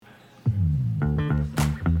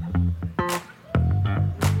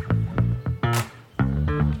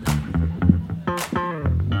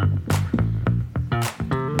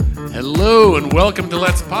Hello and welcome to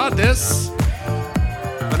Let's Pod This.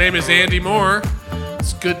 My name is Andy Moore.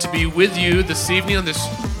 It's good to be with you this evening on this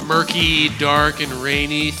murky, dark, and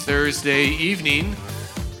rainy Thursday evening.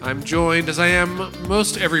 I'm joined, as I am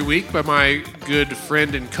most every week, by my good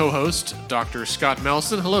friend and co-host, Dr. Scott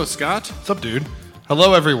Melson. Hello, Scott. What's up, dude?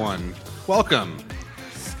 Hello, everyone. Welcome.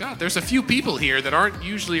 Scott, there's a few people here that aren't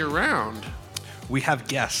usually around. We have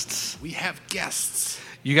guests.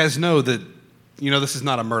 You guys know that, this is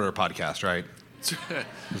not a murder podcast, right?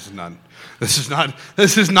 This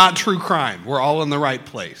is not true crime. We're all in the right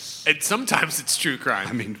place. And sometimes it's true crime.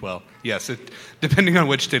 I mean, well, yes, depending on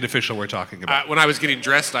which state official we're talking about. When I was getting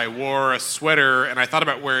dressed, I wore a sweater, and I thought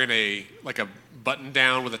about wearing a button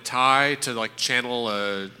down with a tie to channel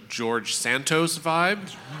a George Santos vibe.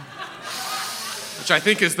 Which I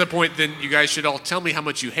think is the point. Then you guys should all tell me how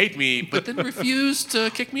much you hate me, but then refuse to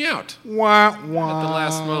kick me out wah, at wah. the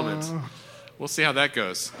last moment. We'll see how that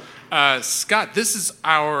goes. Scott, this is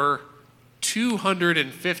our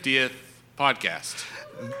 250th podcast.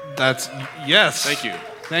 Yes.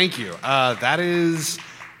 Thank you. That is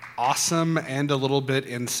awesome and a little bit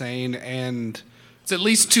insane, and it's at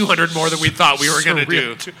least 200 more than we thought we were going to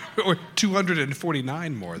do. Or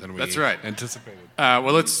 249 more than we anticipated.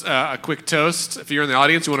 Well, let's a quick toast. If you're in the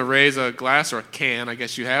audience, you want to raise a glass or a can, I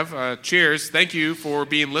guess you have. Cheers. Thank you for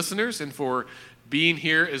being listeners and for being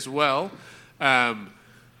here as well. Man,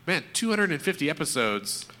 250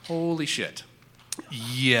 episodes. Holy shit.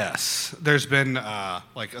 Yes. There's been,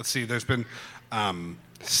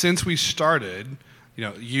 since we started,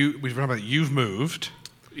 we've talked about you've moved.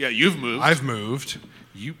 Yeah, you've moved. I've moved.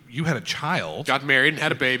 You had a child. Got married and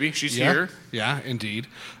had a baby. She's here. Yeah, indeed.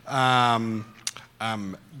 The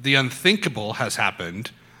unthinkable has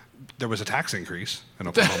happened. There was a tax increase in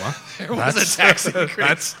Oklahoma. There was a tax increase.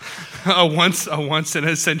 That's a once in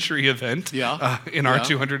a century event. Yeah. In our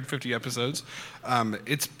 250 episodes,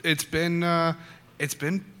 it's been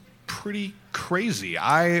pretty crazy.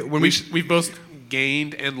 We've both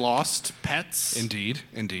gained and lost pets. Indeed.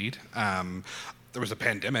 There was a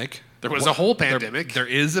pandemic. There was a whole pandemic. There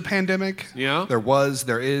is a pandemic. Yeah.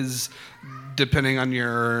 There is, depending on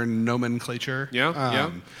your nomenclature. Yeah.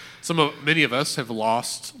 Many of us have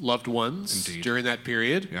lost loved ones during that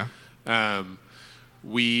period. Yeah.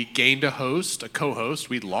 We gained a co-host.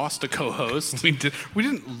 We lost a co-host. We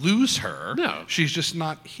didn't lose her. No. She's just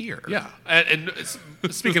not here. Yeah. And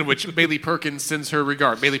speaking of which, Bailey Perkins sends her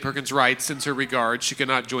regard. Bailey Perkins writes, sends her regard. She could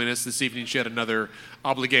not join us this evening. She had another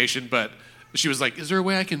obligation, but she was like, is there a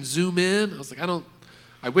way I can zoom in? I was like,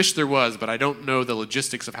 I wish there was, but I don't know the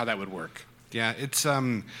logistics of how that would work. Yeah, it's it's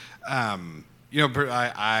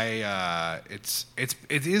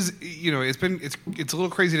a little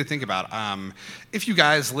crazy to think about. If you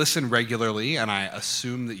guys listen regularly, and I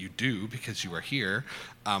assume that you do because you are here,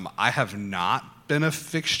 I have not been a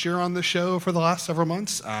fixture on the show for the last several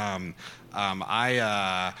months. I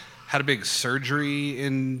had a big surgery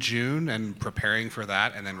in June, and preparing for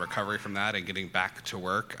that, and then recovery from that, and getting back to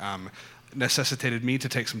work necessitated me to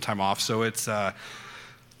take some time off. So it's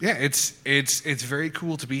very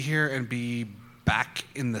cool to be here and be back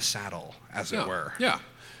in the saddle, as it were. Yeah.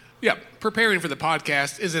 Preparing for the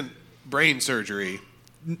podcast isn't brain surgery.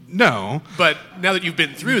 No. But now that you've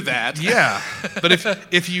been through that. Yeah. But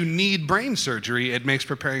if you need brain surgery, it makes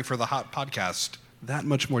preparing for the hot podcast that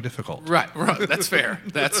much more difficult. Right. That's fair.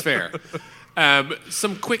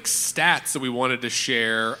 Some quick stats that we wanted to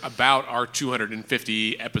share about our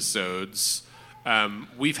 250 episodes.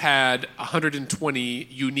 We've had 120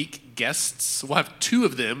 unique guests. We'll have 2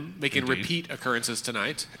 of them making repeat occurrences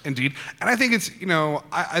tonight. Indeed. And I think it's,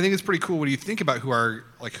 I think it's pretty cool when you think about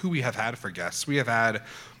who we have had for guests. We have had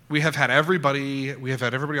everybody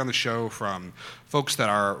on the show, from folks that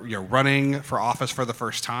are running for office for the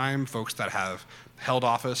first time, folks that have held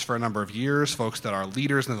office for a number of years, folks that are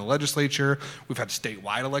leaders in the legislature. We've had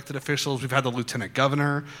statewide elected officials. We've had the lieutenant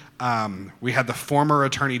governor. We had the former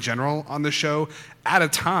attorney general on the show at a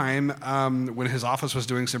time when his office was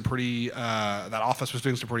doing some pretty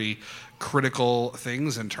critical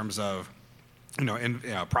things in terms of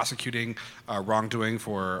prosecuting wrongdoing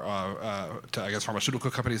for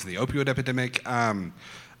pharmaceutical companies and the opioid epidemic.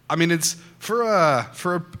 It's for a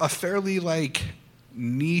fairly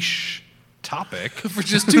niche topic. For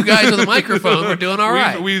just 2 guys with a microphone, we're doing all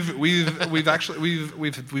right. We've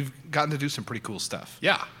gotten to do some pretty cool stuff.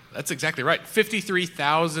 Yeah, that's exactly right.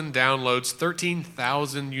 53,000 downloads,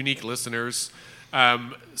 13,000 unique listeners.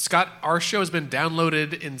 Scott, our show has been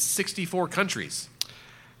downloaded in 64 countries.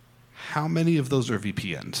 How many of those are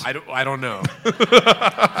VPNs? I don't know.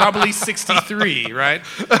 Probably 63, right?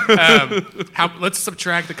 Let's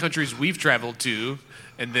subtract the countries we've traveled to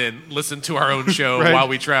and then listened to our own show Right. while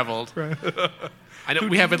we traveled. Right. I know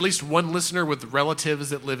we have at least one listener with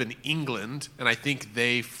relatives that live in England, and I think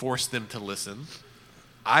they forced them to listen.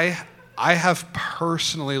 I have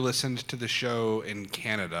personally listened to the show in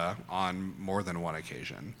Canada on more than one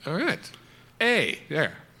occasion. All right.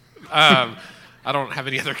 There. I don't have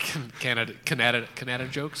any other Canada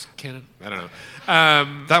jokes. I don't know.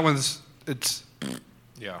 That one's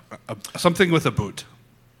something with a boot.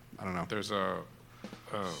 I don't know. There's a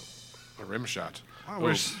rim shot.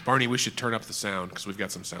 Oh, Barney, we should turn up the sound because we've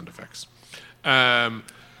got some sound effects. I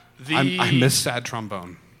miss sad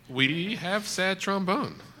trombone. We have sad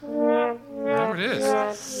trombone. There it is.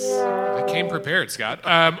 I came prepared, Scott.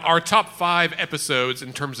 Our top 5 episodes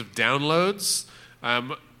in terms of downloads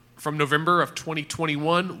from November of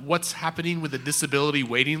 2021, What's Happening with the Disability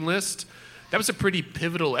Waiting List. That was a pretty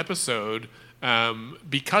pivotal episode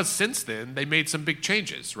because since then they made some big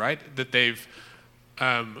changes, right? That they've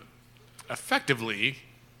effectively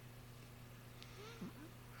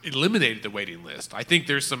eliminated the waiting list. I think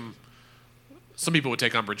there's some people would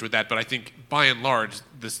take umbrage with that, but I think by and large,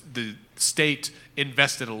 the state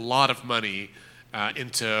invested a lot of money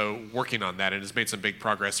into working on that and has made some big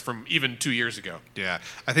progress from even 2 years ago. Yeah,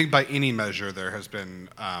 I think by any measure there has been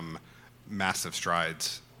massive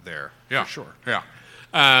strides there. Yeah, for sure. Yeah.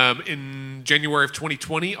 In January of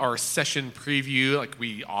 2020, our session preview, like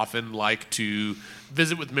we often like to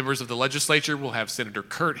visit with members of the legislature. We'll have Senator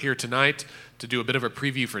Kirt here tonight to do a bit of a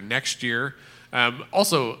preview for next year.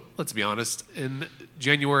 Also, let's be honest, in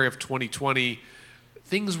January of 2020,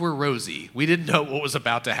 things were rosy. We didn't know what was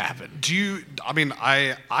about to happen.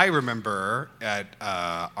 I remember at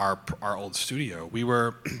our old studio, we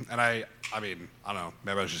were, and I don't know,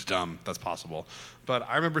 maybe I was just dumb. That's possible. But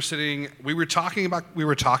I remember we were talking about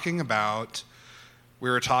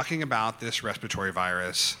this respiratory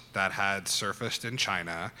virus that had surfaced in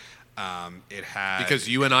China. Because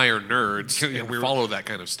you and I are nerds and we follow that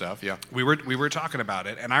kind of stuff. Yeah, we were talking about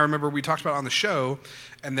it, and I remember we talked about it on the show,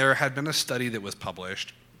 and there had been a study that was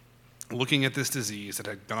published looking at this disease that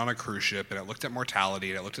had been on a cruise ship, and it looked at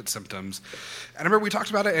mortality and it looked at symptoms. And I remember we talked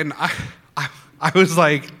about it, and I was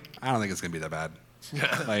like, I don't think it's gonna be that bad.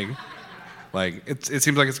 like it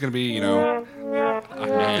seems like it's gonna be,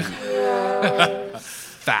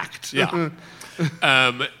 fact. Yeah.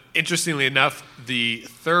 Interestingly enough, the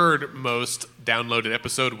third most downloaded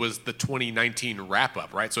episode was the 2019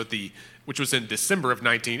 wrap-up, right? So which was in December of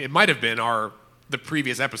 19. It might have been the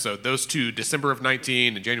previous episode. Those two, December of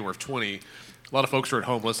 19 and January of 20. A lot of folks were at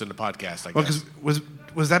home listening to podcasts, I guess.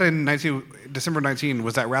 Was that in December 19?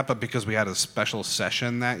 Was that wrap-up because we had a special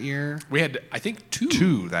session that year? We had, I think,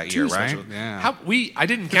 two that year, right? Special. Yeah. I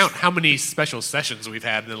didn't count how many special sessions we've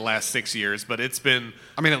had in the last 6 years, but it's been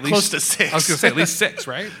at least close to 6. I was going to say at least 6,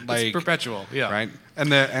 right? It's perpetual, yeah. Right.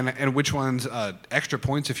 And which ones extra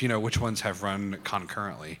points if you know which ones have run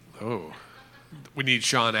concurrently? Oh, we need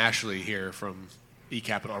Sean Ashley here from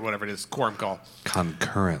eCapital or whatever it is, Quorum Call.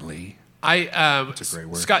 Concurrently. That's a great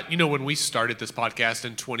word. Scott, when we started this podcast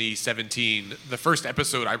in 2017, the first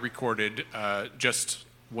episode I recorded just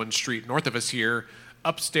one street north of us here,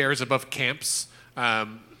 upstairs above camps.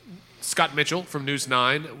 Scott Mitchell from News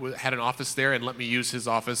 9 had an office there and let me use his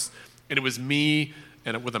office. And it was me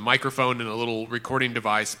and with a microphone and a little recording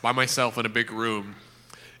device by myself in a big room.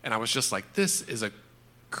 And I was just like, this is a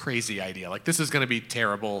crazy idea. Like, this is going to be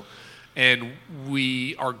terrible. And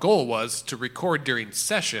our goal was to record during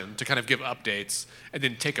session to kind of give updates and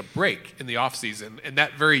then take a break in the off season. And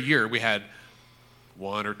that very year we had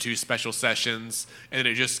 1 or 2 special sessions, and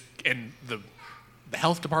the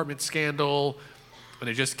health department scandal, and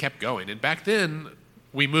it just kept going. And back then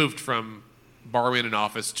we moved from borrowing an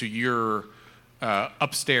office to your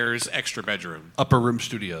upstairs extra bedroom. Upper room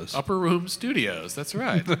studios. That's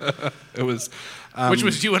right. It was... which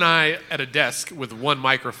was you and I at a desk with one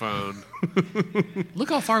microphone. Look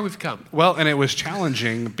how far we've come. Well, and it was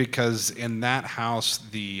challenging because in that house,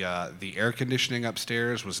 the air conditioning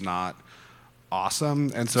upstairs was not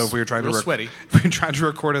awesome, and so if we were trying sweaty. If we tried to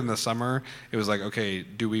record in the summer, it was like, okay,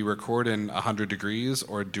 do we record in 100 degrees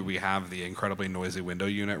or do we have the incredibly noisy window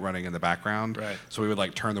unit running in the background? Right. So we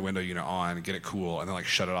would turn the window unit on, get it cool, and then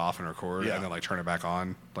shut it off and record, Yeah. and then turn it back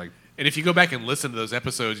on, And if you go back and listen to those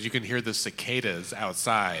episodes, you can hear the cicadas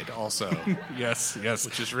outside also. Yes.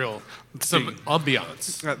 Which is some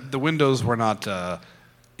ambiance. The windows were not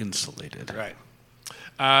insulated. Right.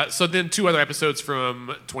 So then 2 other episodes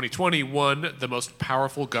from 2020. One, the most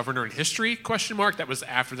powerful governor in history, ? That was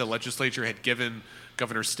after the legislature had given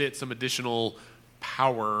Governor Stitt some additional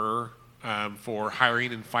power for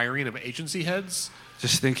hiring and firing of agency heads.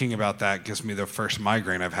 Just thinking about that gives me the first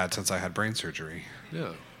migraine I've had since I had brain surgery.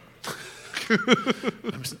 Yeah.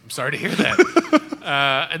 I'm sorry to hear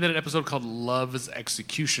that. And then an episode called Love's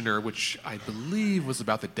Executioner, which I believe was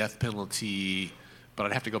about the death penalty, but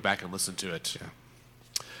I'd have to go back and listen to it.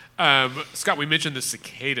 Yeah. Scott, we mentioned the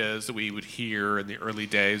cicadas that we would hear in the early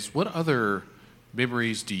days. What other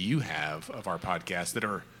memories do you have of our podcast that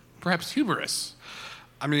are perhaps humorous?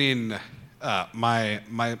 I mean, my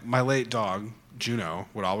late dog, Juno,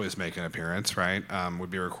 would always make an appearance, right?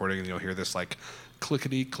 Would be recording, and you'll hear this like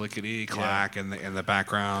clickety clack in the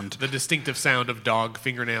background. The distinctive sound of dog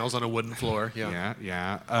fingernails on a wooden floor.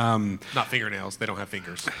 Yeah. Not fingernails; they don't have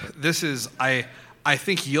fingers. This is I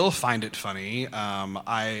think you'll find it funny.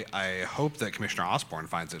 I hope that Commissioner Osborn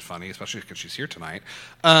finds it funny, especially because she's here tonight.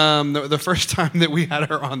 The first time that we had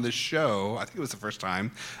her on the show, I think it was the first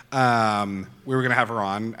time, we were going to have her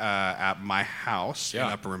on at my house in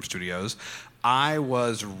Upper Room Studios. I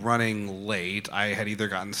was running late. I had either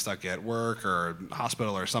gotten stuck at work or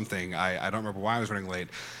hospital or something. I don't remember why I was running late.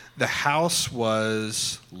 The house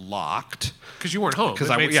was locked. Because you weren't home.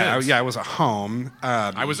 I was at home.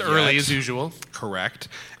 I was early as usual. Correct.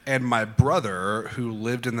 And my brother, who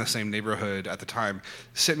lived in the same neighborhood at the time,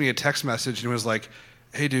 sent me a text message and was like,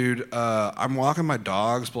 "Hey, dude, I'm walking my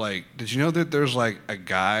dogs, but like, did you know that there's like a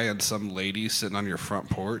guy and some lady sitting on your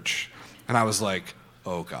front porch?" And I was like,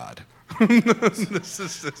 "Oh God." This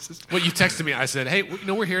is. Well, you texted me. I said, "Hey,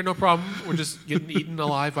 we're here, no problem. We're just getting eaten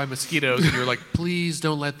alive by mosquitoes." And you're like, "Please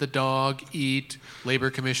don't let the dog eat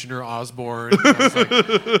Labor Commissioner Osborn." And I was like,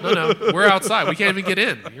 No, we're outside. We can't even get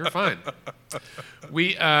in. You're fine. We,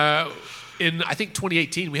 in I think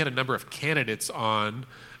 2018, we had a number of candidates on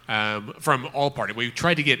from all parties. We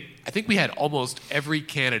tried to get. I think we had almost every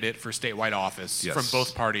candidate for statewide office from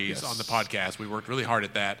both parties on the podcast. We worked really hard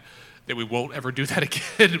at that. That we won't ever do that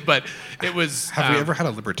again, but it was... Have we ever had a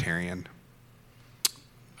libertarian?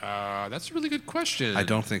 That's a really good question. I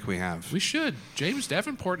don't think we have. We should. James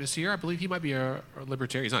Davenport is here. I believe he might be a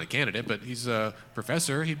libertarian. He's not a candidate, but he's a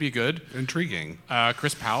professor. He'd be good. Intriguing.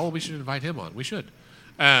 Chris Powell, we should invite him on. We should.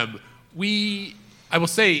 I will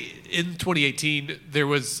say, in 2018, there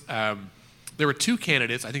were two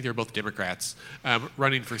candidates. I think they were both Democrats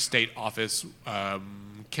running for state office.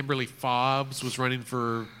 Kimberly Fobbs was running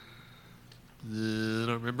for... I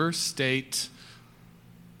don't remember, state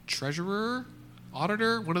treasurer,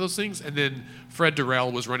 auditor, one of those things. And then Fred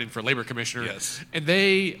Durrell was running for labor commissioner. Yes. And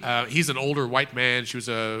he's an older white man. She was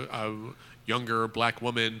a younger black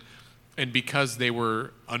woman. And because they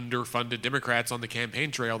were underfunded Democrats on the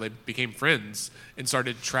campaign trail, they became friends and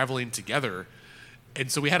started traveling together.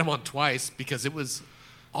 And so we had them on twice because it was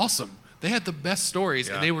awesome. They had the best stories,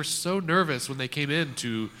 and they were so nervous when they came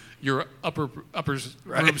into your upper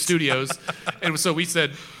room studios. And so we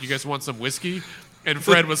said, "You guys want some whiskey?" And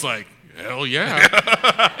Fred was like, "Hell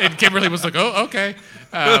yeah." And Kimberly was like, "Oh, okay."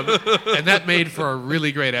 And that made for a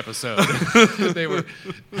really great episode. They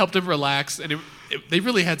helped him relax, and they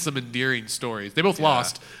really had some endearing stories. They both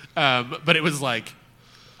lost, but it was like,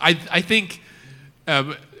 I think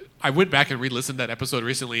I went back and re-listened to that episode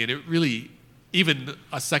recently, and it really, even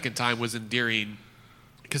a second time, was endearing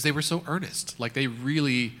because they were so earnest. Like they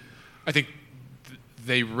really, I think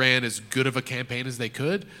they ran as good of a campaign as they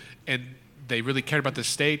could, and they really cared about the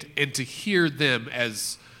state. And to hear them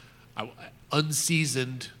as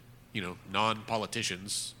unseasoned,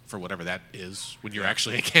 non-politicians, for whatever that is when you're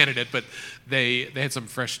actually a candidate, but they had some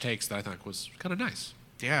fresh takes that I thought was kind of nice.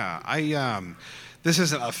 Yeah, this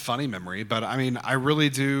isn't a funny memory, but I mean, I really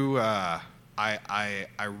do. I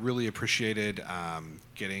really appreciated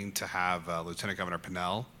getting to have Lieutenant Governor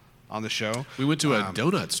Pinnell on the show. We went to a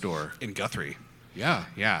donut store in Guthrie. Yeah.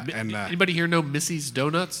 And anybody here know Missy's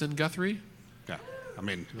Donuts in Guthrie? Yeah. I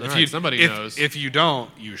mean, somebody knows. If you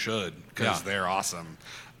don't, you should, because they're awesome.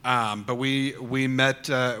 But we met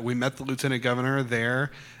the Lieutenant Governor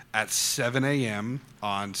there at 7 a.m.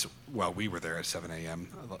 we were there at 7 a.m.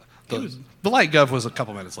 The light gov was a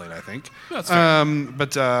couple minutes late, I think. That's fair.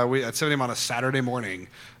 But we at 7 a.m. on a Saturday morning,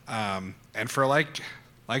 and for like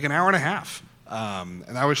an hour and a half, and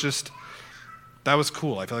that was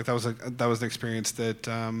cool. I feel like that was an experience that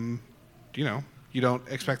you don't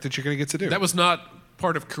expect that you're going to get to do. That was not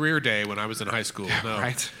part of career day when I was in high school. No.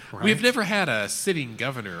 Right. We've never had a sitting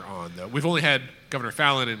governor on, though. We've only had Governor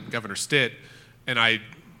Fallon and Governor Stitt, and I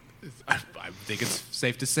think it's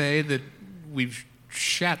safe to say that we've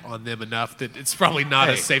shat on them enough that it's probably not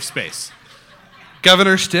a safe space.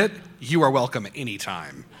 Governor Stitt, you are welcome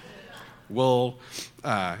anytime. You're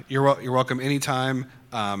welcome anytime,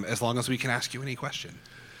 as long as we can ask you any question.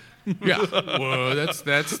 Yeah. Whoa, there's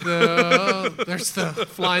the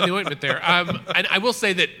fly in the ointment there. And I will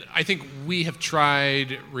say that I think we have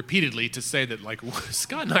tried repeatedly to say that, like,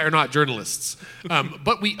 Scott and I are not journalists,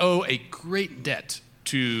 but we owe a great debt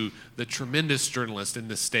to the tremendous journalists in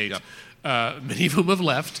this state, many of whom have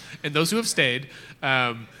left, and those who have stayed.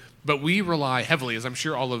 But we rely heavily, as I'm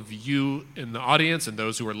sure all of you in the audience and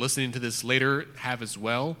those who are listening to this later have as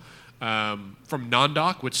well, from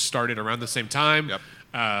Non-Doc, which started around the same time. Yep.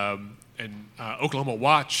 And Oklahoma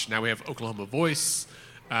Watch. Now we have Oklahoma Voice,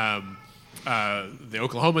 the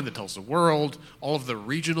Oklahoman that tells the world, all of the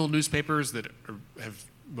regional newspapers that have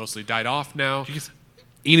mostly died off now.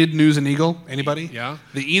 Enid News and Eagle, anybody? Yeah.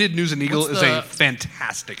 The Enid News and Eagle is a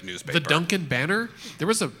fantastic newspaper. The Duncan Banner? There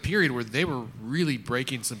was a period where they were really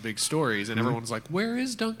breaking some big stories, and everyone was like, where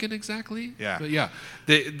is Duncan exactly? Yeah. But yeah.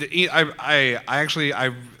 I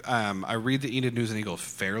read the Enid News and Eagle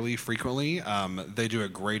fairly frequently. They do a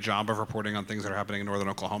great job of reporting on things that are happening in northern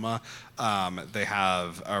Oklahoma. They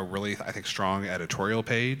have a really, I think, strong editorial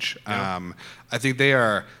page. Yeah. I think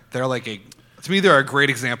they're like to me, they're a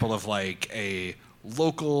great example of like a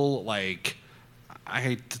local, like, I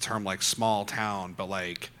hate the term like small town, but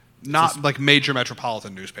like not like major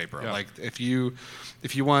metropolitan newspaper. Yeah. Like if you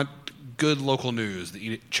want good local news,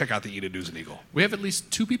 check out the Enid News and Eagle. We have at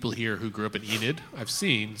least 2 people here who grew up in Enid, I've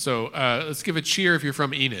seen. So let's give a cheer if you're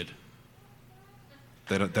from Enid.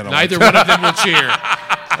 They don't Neither one of them will cheer.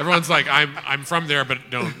 Everyone's like, I'm from there, but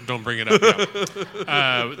don't bring it up.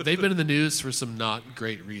 Yeah. They've been in the news for some not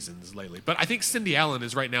great reasons lately. But I think Cindy Allen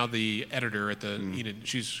is right now the editor at the Enid.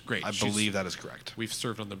 She's great. I believe that is correct. We've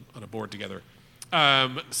served on a board together.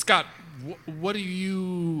 Scott, what do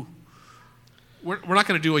you? We're not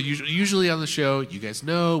going to do usually on the show. You guys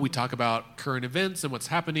know we talk about current events and what's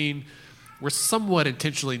happening. We're somewhat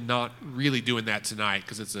intentionally not really doing that tonight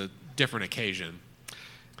because it's a different occasion.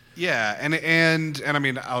 Yeah, and I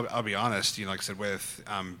mean, I'll be honest. You know, like I said, with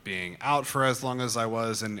being out for as long as I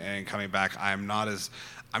was and coming back, I'm not as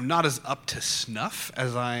up to snuff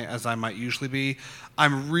as I might usually be.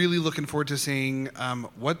 I'm really looking forward to seeing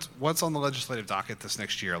what's on the legislative docket this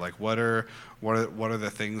next year. Like, what are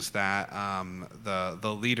the things that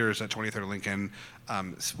the leaders at 23rd Lincoln,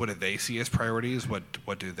 what do they see as priorities?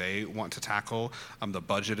 What do they want to tackle? The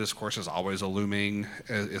budget, of course, is always a looming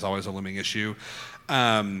issue.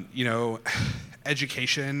 You know,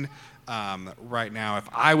 education. Right now, if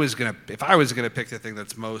I was gonna pick the thing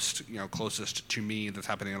that's most closest to me that's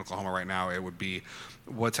happening in Oklahoma right now, it would be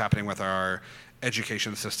what's happening with our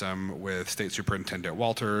education system with State Superintendent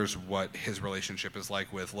Walters, what his relationship is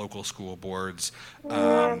like with local school boards.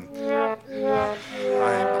 I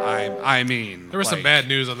mean, there was some bad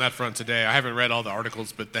news on that front today. I haven't read all the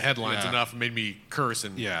articles, but the headlines enough made me curse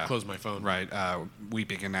and close my phone. Right,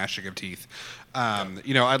 weeping and gnashing of teeth.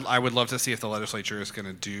 You know, I would love to see if the legislature is going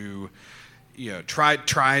to do,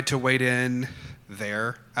 try to wade in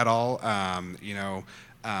there at all.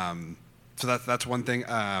 So that's one thing.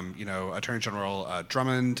 Attorney General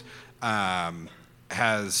Drummond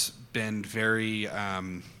has been very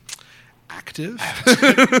active.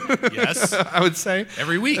 Yes, I would say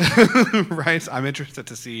every week. Right. I'm interested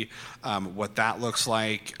to see what that looks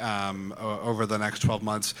like over the next 12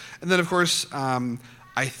 months, and then of course.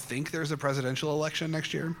 I think there's a presidential election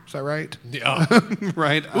next year. Is that right? Yeah.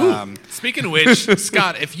 Right. Speaking of which,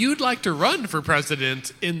 Scott, if you'd like to run for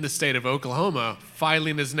president in the state of Oklahoma,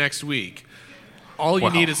 filing is next week. All you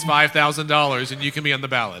need is $5,000, and you can be on the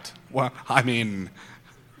ballot. Well, I mean,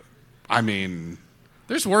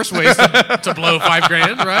 there's worse ways to blow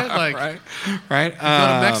 $5,000, right? Like, right. Go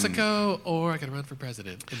to Mexico, or I can run for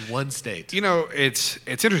president in one state. You know, it's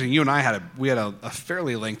interesting. You and I had a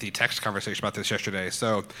fairly lengthy text conversation about this yesterday.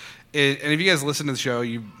 So, and if you guys listen to the show,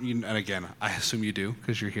 you and again, I assume you do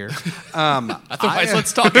because you're here. Otherwise,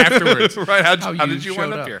 let's talk afterwards. Right? How did you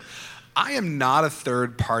wind up here? I am not a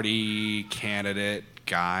third party candidate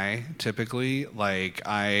guy typically. Like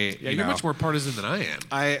you're much more partisan than I am.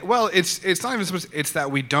 It's not even it's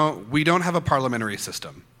that we don't have a parliamentary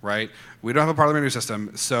system, right? We don't have a parliamentary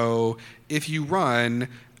system. So if you run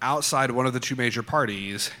outside one of the 2 major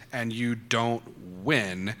parties and you don't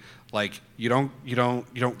win, like you don't get. No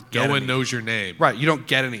one knows your name, right? You don't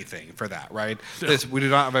get anything for that, right? No. We do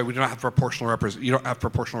not have proportional You don't have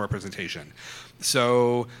proportional representation.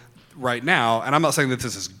 So. Right now, and I'm not saying that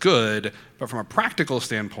this is good, but from a practical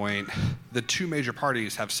standpoint, the 2 major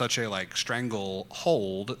parties have such a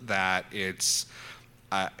stranglehold that it's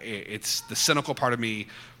the cynical part of me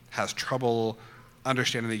has trouble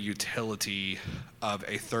understanding the utility of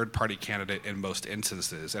a third-party candidate in most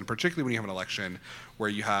instances, and particularly when you have an election where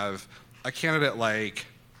you have a candidate like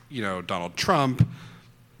Donald Trump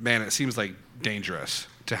man, it seems like dangerous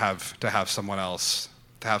to have someone else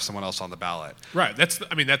on the ballot. Right. That's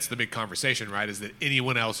the big conversation, right? Is that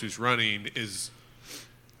anyone else who's running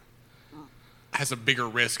has a bigger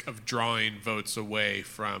risk of drawing votes away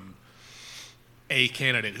from a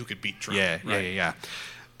candidate who could beat Trump. Yeah.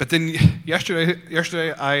 But then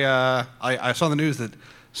yesterday, I saw the news that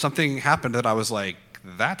something happened that I was like,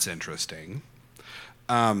 that's interesting.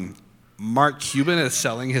 Mark Cuban is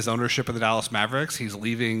selling his ownership of the Dallas Mavericks. He's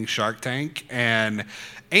leaving Shark Tank, and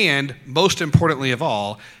most importantly of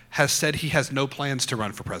all, has said he has no plans to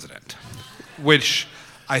run for president, which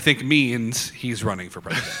I think means he's running for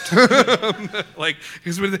president. Like,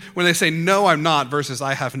 because when they say no, I'm not versus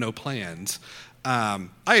I have no plans. I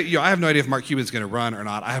have no idea if Mark Cuban's going to run or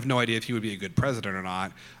not. I have no idea if he would be a good president or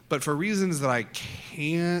not. But for reasons that I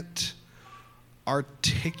can't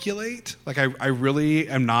articulate, like I really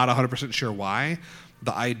am not 100% sure why,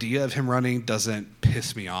 the idea of him running doesn't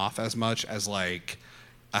piss me off as much as like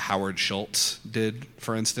a Howard Schultz did,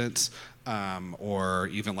 for instance, or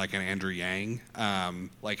even like an Andrew Yang.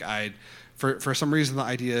 For some reason, the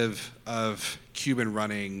idea of Cuban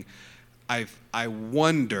running, I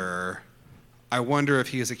wonder if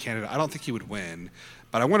he is a candidate. I don't think he would win,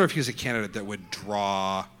 but I wonder if he's a candidate that would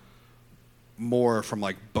draw more from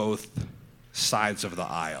like both sides of the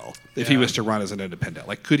aisle if he was to run as an independent.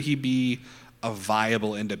 Like, could he be a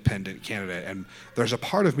viable independent candidate? And there's a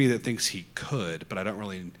part of me that thinks he could, but I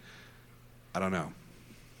don't know.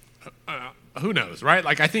 Who knows, right?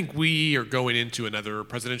 Like, I think we are going into another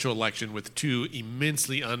presidential election with two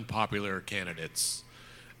immensely unpopular candidates.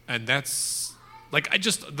 And that's, like,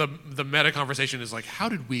 the meta conversation is like, how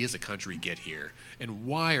did we as a country get here? And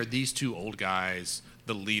why are these two old guys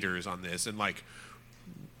the leaders on this? And, like,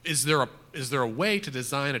 is there a way to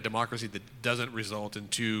design a democracy that doesn't result in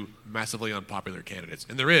two massively unpopular candidates?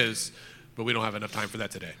 And there is, but we don't have enough time for that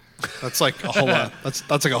today. That's like a whole that's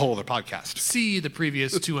like a whole other podcast. See the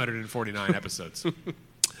previous 249 episodes.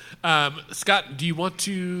 Scott, do you want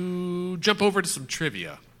to jump over to some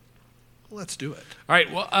trivia? Let's do it. All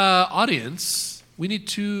right. Well, audience, we need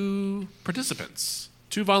 2 participants,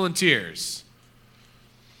 2 volunteers.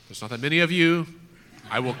 There's not that many of you.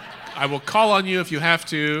 I will call on you if you have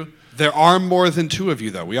to. There are more than 2 of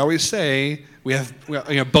you, though. We always say we have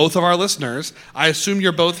both of our listeners. I assume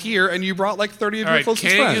you're both here, and you brought like 30 of your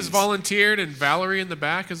closest friends. Kang has volunteered, and Valerie in the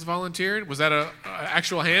back has volunteered. Was that an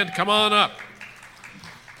actual hand? Come on up.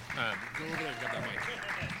 Go over there and grab that mic.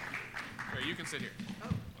 Here, you can sit here. Oh,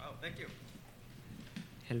 wow, thank you.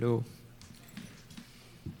 Hello.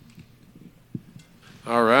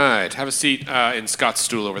 All right. Have a seat in Scott's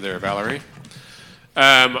stool over there, Valerie.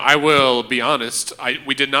 I will be honest,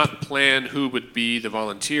 we did not plan who would be the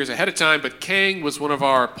volunteers ahead of time, but Kang was one of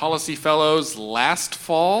our policy fellows last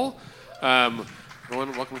fall.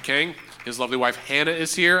 Everyone, welcome Kang. His lovely wife Hannah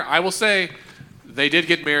is here. I will say they did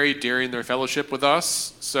get married during their fellowship with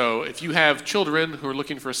us, so if you have children who are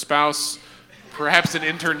looking for a spouse, perhaps an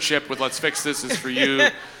internship with Let's Fix This is for you.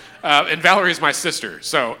 And Valerie is my sister,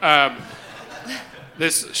 so...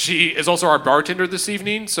 She is also our bartender this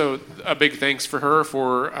evening, so a big thanks for her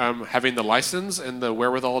for having the license and the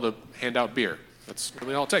wherewithal to hand out beer. That's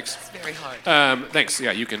really all it takes. It's very hard. Thanks.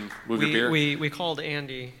 Yeah, you can move your beer. We called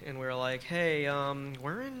Andy and we were like, hey,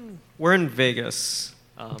 we're in Vegas.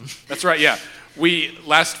 That's right. Yeah,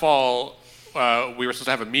 last fall we were supposed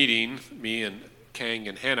to have a meeting, me and Kang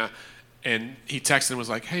and Hannah. And he texted and was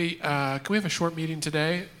like, hey, can we have a short meeting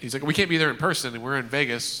today? He's like, we can't be there in person, and we're in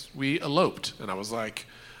Vegas. We eloped. And I was like,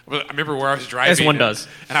 I remember where I was driving. As one does.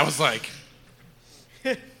 And I was like,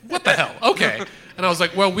 what the hell? Okay. And I was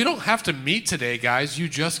like, well, we don't have to meet today, guys. You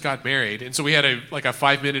just got married. And so we had a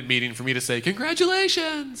 5-minute meeting for me to say,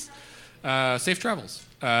 congratulations. Safe travels.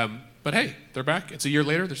 But hey, they're back. It's a year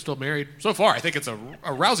later. They're still married. So far, I think it's a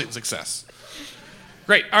rousing success.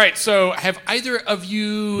 Great. All right. So have either of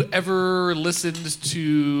you ever listened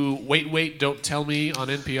to Wait, Don't Tell Me on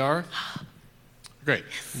NPR? Great.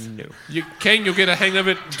 No. Kang, you'll get a hang of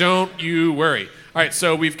it. Don't you worry. All right.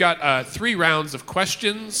 So we've got 3 rounds of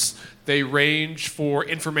questions. They range for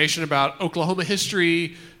information about Oklahoma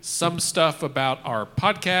history, some stuff about our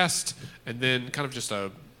podcast, and then kind of just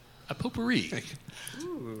a potpourri.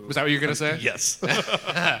 Was that what you were going to say? Yes.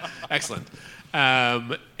 Excellent.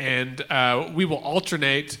 And we will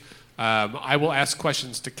alternate. I will ask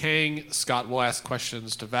questions to Kang. Scott will ask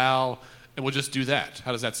questions to Val, and we'll just do that.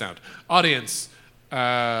 How does that sound? Audience,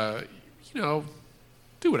 do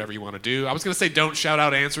whatever you want to do. I was going to say don't shout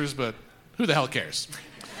out answers, but who the hell cares?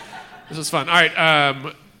 This is fun. All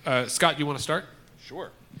right, Scott, you want to start?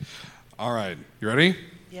 Sure. All right. You ready?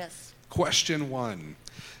 Yes. Question 1.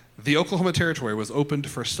 The Oklahoma Territory was opened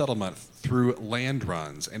for settlement through land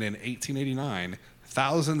runs, and in 1889,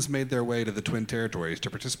 thousands made their way to the Twin Territories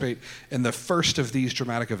to participate in the first of these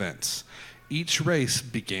dramatic events. Each race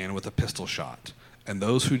began with a pistol shot, and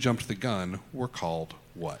those who jumped the gun were called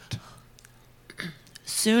what?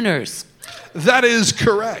 Sooners. That is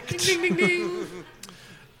correct. Ding, ding, ding,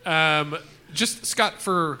 ding. Just, Scott,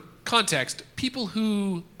 for context, people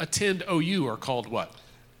who attend OU are called what?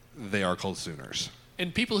 They are called Sooners.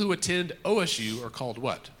 And people who attend OSU are called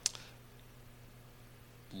what?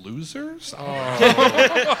 Losers? Oh.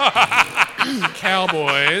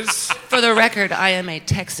 Cowboys. For the record, I am a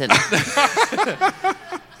Texan.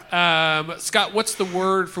 Scott, what's the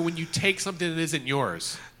word for when you take something that isn't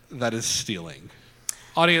yours? That is stealing.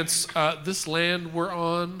 Audience, this land we're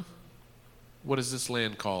on, what is this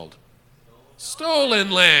land called? Stolen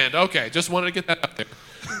land. Okay, just wanted to get that up there.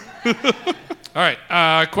 All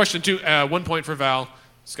right, question 2, 1 point for Val.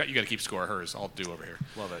 Scott, you got to keep score. Hers, I'll do over here.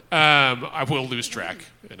 Love it. I will lose track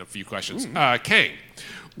in a few questions. Kang,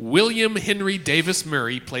 William Henry Davis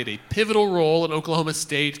Murray played a pivotal role in Oklahoma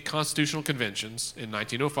State constitutional conventions in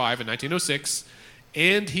 1905 and 1906,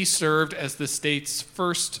 and he served as the state's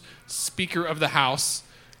first Speaker of the House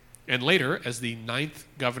and later as the 9th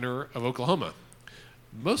governor of Oklahoma.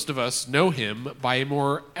 Most of us know him by a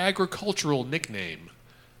more agricultural nickname.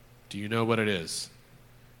 Do you know what it is?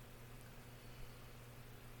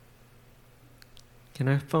 Can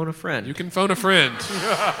I phone a friend? You can phone a friend.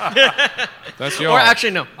 That's y'all. Or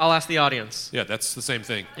actually, no. I'll ask the audience. Yeah, that's the same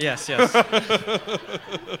thing. Yes, yes.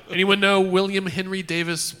 Anyone know William Henry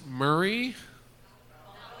Davis Murray?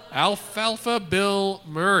 Alfalfa Bill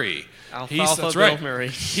Murray. Alfalfa That's Bill right. Murray.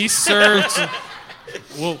 He served.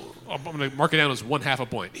 Well, I'm going to mark it down as 1/2 a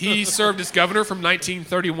point. He served as governor from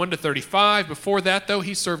 1931 to 35. Before that, though,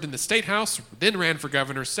 he served in the state house, then ran for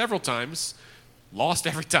governor several times, lost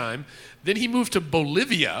every time. Then he moved to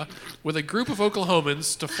Bolivia with a group of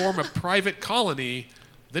Oklahomans to form a private colony.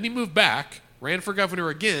 Then he moved back, ran for governor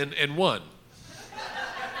again, and won.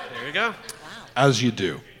 There you go. As you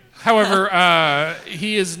do. However,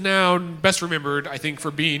 he is now best remembered, I think,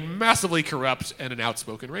 for being massively corrupt and an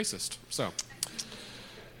outspoken racist. So,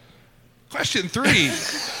 Question 3.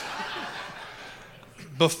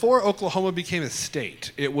 Before Oklahoma became a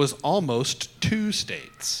state, it was almost 2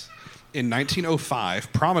 states. In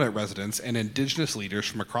 1905, prominent residents and indigenous leaders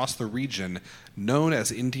from across the region known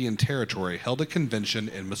as Indian Territory held a convention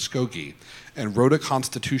in Muskogee and wrote a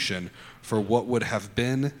constitution for what would have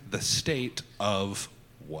been the state of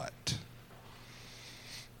what?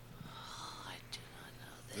 I do not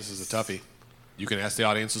know this is a toughie. You can ask the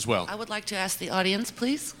audience as well. I would like to ask the audience,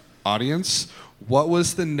 please. Audience, what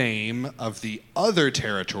was the name of the other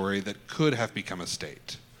territory that could have become a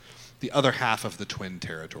state? The other half of the Twin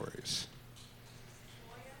Territories.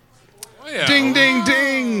 Oh, yeah. Ding, ding,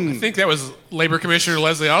 ding! I think that was Labor Commissioner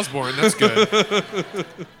Leslie Osborn. That's good.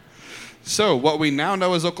 So, what we now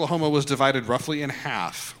know as Oklahoma was divided roughly in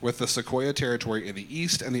half, with the Sequoia Territory in the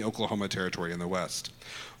east and the Oklahoma Territory in the west.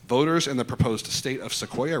 Voters in the proposed state of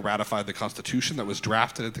Sequoia ratified the Constitution that was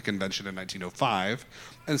drafted at the convention in 1905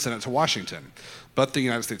 and sent it to Washington. But the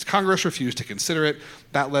United States Congress refused to consider it.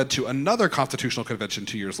 That led to another constitutional convention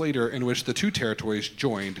 2 years later in which the 2 territories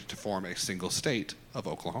joined to form a single state of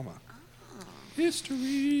Oklahoma.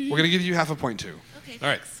 History. We're going to give you half a point, too. Okay, All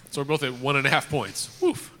right, thanks. so we're both at 1.5 points.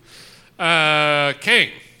 Woof. Kang,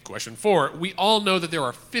 question 4. We all know that there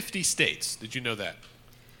are 50 states. Did you know that?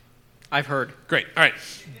 I've heard. Great. All right.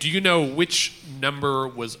 Do you know which number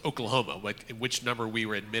was Oklahoma? Like, which number we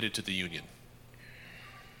were admitted to the Union?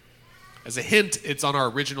 As a hint, it's on our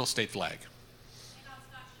original state flag.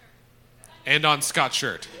 And on Scott's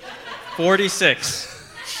shirt.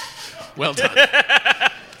 46. Well done.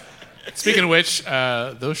 Speaking of which,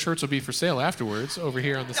 those shirts will be for sale afterwards over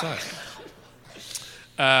here on the side.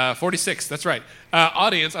 46, that's right.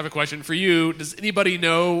 Audience, I have a question for you. Does anybody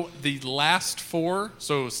know the last 4,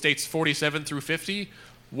 so states 47 through 50,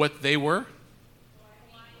 what they were?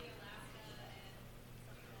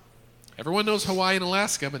 Everyone knows Hawaii and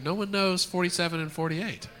Alaska, but no one knows 47 and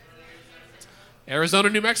 48. Arizona,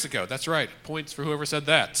 New Mexico, that's right. Points for whoever said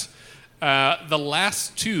that. The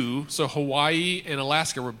last 2, so Hawaii and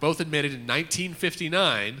Alaska, were both admitted in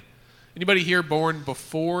 1959. Anybody here born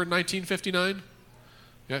before 1959?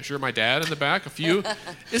 Yeah, sure, my dad in the back, a few.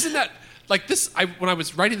 Isn't that, like this, when I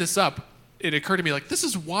was writing this up, it occurred to me, like, this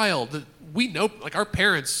is wild. That we know, like, our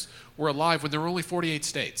parents were alive when there were only 48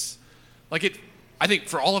 states. Like, I think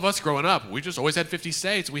for all of us growing up, we just always had 50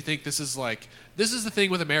 states. We think this is the thing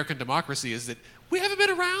with American democracy is that we haven't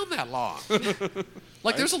been around that long.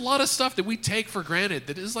 Like, there's a lot of stuff that we take for granted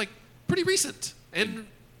that is, like, pretty recent. And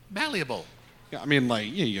malleable. Yeah, I mean, like,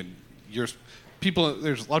 you're people.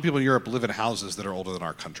 There's a lot of people in Europe live in houses that are older than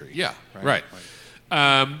our country. Yeah, right.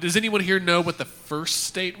 Does anyone here know what the first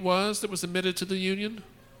state was that was admitted to the Union?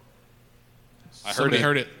 Somebody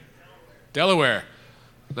heard it. Delaware.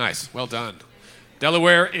 Nice. Well done.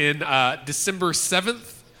 Delaware in December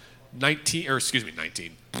 7th,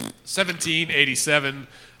 1787,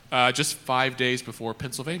 just 5 days before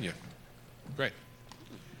Pennsylvania. Great.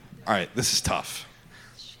 All right, this is tough.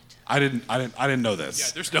 I didn't know this.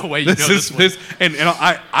 Yeah, there's no way you know this one. And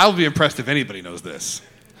I'll be impressed if anybody knows this.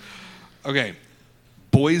 Okay,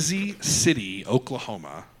 Boise City,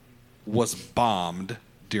 Oklahoma, was bombed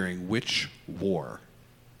during which war?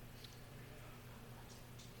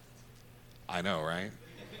 I know, right?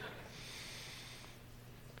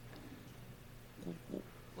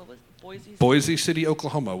 What was Boise? Boise City,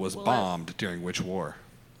 Oklahoma, was bombed during which war?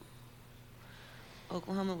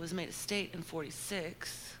 Oklahoma was made a state in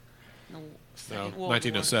 46. No,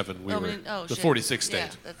 1907. We were the 46th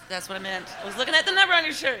state. Yeah, that's what I meant. I was looking at the number on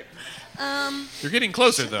your shirt. You're getting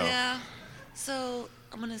closer, though. Yeah. So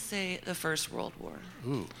I'm going to say the First World War.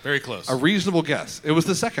 Ooh, very close. A reasonable guess. It was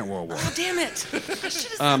the Second World War. Oh, damn it. I should have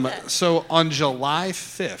said that. So on July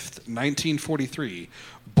 5th, 1943,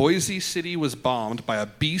 Boise City was bombed by a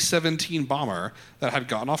B-17 bomber that had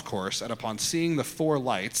gotten off course, and upon seeing the 4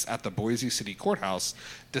 lights at the Boise City courthouse,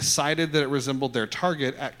 decided that it resembled their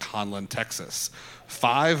target at Conlin, Texas.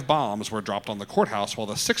 5 bombs were dropped on the courthouse, while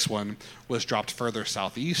the 6th one was dropped further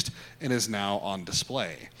southeast and is now on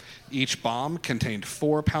display. Each bomb contained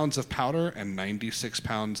 4 pounds of powder and 96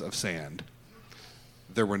 pounds of sand.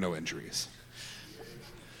 There were no injuries.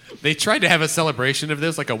 They tried to have a celebration of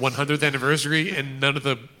this, like a 100th anniversary, and none of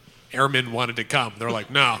the airmen wanted to come. They were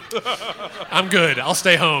like, no, I'm good. I'll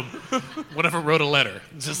stay home. One of them wrote a letter.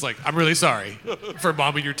 It's just like, I'm really sorry for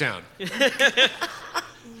bombing your town.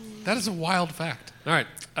 That is a wild fact. All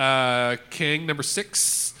right. King number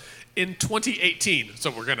 6. In 2018,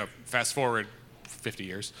 so we're going to fast forward 50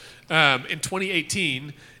 years. In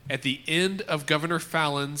 2018, at the end of Governor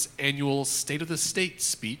Fallon's annual State of the State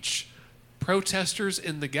speech, protesters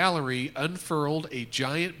in the gallery unfurled a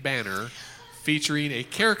giant banner featuring a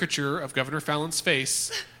caricature of Governor Fallon's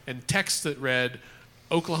face and text that read,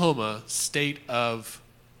 Oklahoma, state of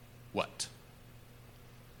what?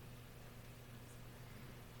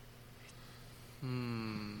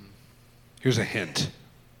 Here's a hint.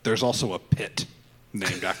 There's also a pit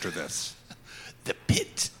named after this. The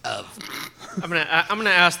pit of... I'm gonna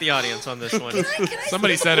ask the audience on this one.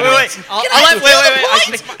 Somebody said it. Wait.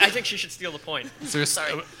 I think she should steal the point.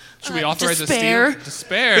 Sorry. Should we authorize despair. a steal?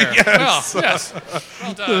 Despair. Yes. Well, yes.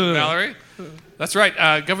 Well done, Valerie. That's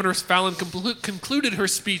right. Governor Fallon concluded her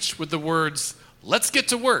speech with the words, "Let's get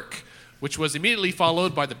to work," which was immediately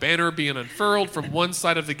followed by the banner being unfurled from one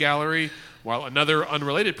side of the gallery, while another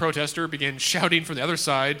unrelated protester began shouting from the other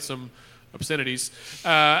side some obscenities.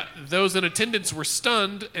 Those in attendance were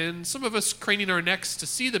stunned, and some of us craning our necks to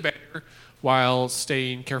see the banner while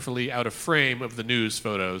staying carefully out of frame of the news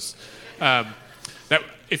photos. That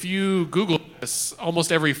if you Google this, almost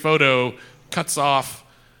every photo cuts off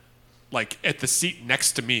like at the seat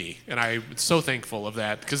next to me, and I'm so thankful of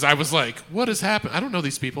that because I was like, "What has happened? I don't know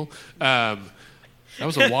these people." That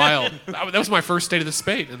was a wild. That was my first State of the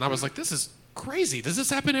State, and I was like, "This is crazy. Does this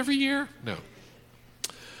happen every year?" No.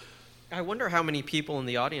 I wonder how many people in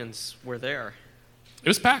the audience were there. It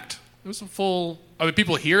was packed. It was a full. I mean,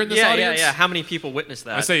 people here in this audience. Yeah. How many people witnessed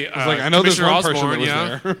that? I say, I know there's Commissioner one person Osborn,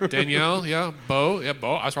 that was there. Danielle, yeah, Bo.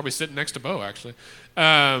 I was probably sitting next to Bo actually.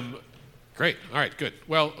 Great. All right. Good.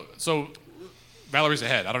 Well, so Valerie's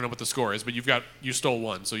ahead. I don't know what the score is, but you stole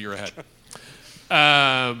one, so you're ahead.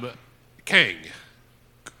 Kang.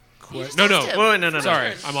 No.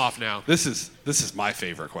 Sorry, I'm off now. This is my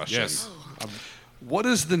favorite question. Yes. What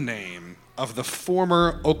is the name of the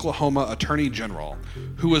former Oklahoma Attorney General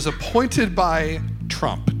who was appointed by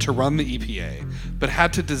Trump to run the EPA, but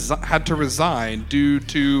had to resign due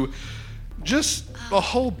to just a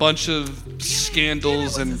whole bunch of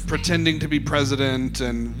scandals and pretending to be president,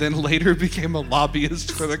 and then later became a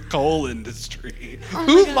lobbyist for the coal industry?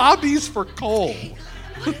 Who lobbies for coal?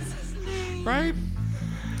 What is his name? Right?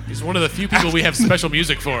 He's one of the few people we have special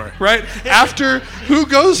music for. Right? After who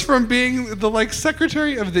goes from being the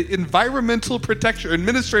secretary of the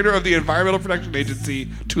administrator of the Environmental Protection Agency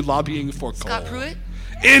to lobbying for coal. Scott Pruitt?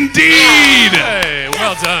 Indeed! Hey,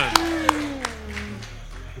 well done.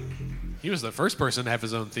 He was the first person to have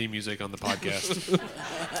his own theme music on the podcast.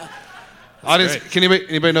 Audience, great. can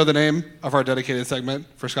anybody know the name of our dedicated segment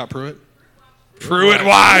for Scott Pruitt? Pruitt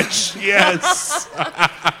Watch! Yes!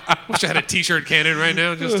 Wish I had a T-shirt cannon right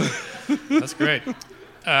now. That's great.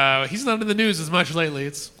 He's not in the news as much lately.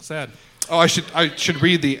 It's sad. Oh, I should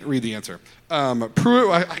read the answer.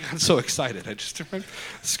 Pruitt, I got so excited.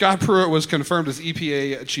 Scott Pruitt was confirmed as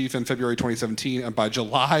EPA chief in February 2017, and by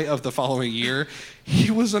July of the following year,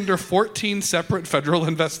 he was under 14 separate federal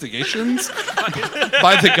investigations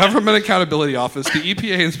by the Government Accountability Office, the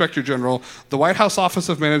EPA Inspector General, the White House Office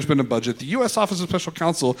of Management and Budget, the U.S. Office of Special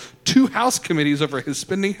Counsel, 2 House committees over his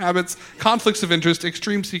spending habits, conflicts of interest,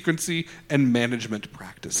 extreme secrecy, and management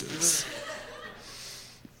practices.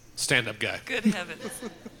 Stand-up guy. Good heavens.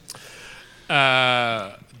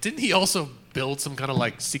 Didn't he also build some kind of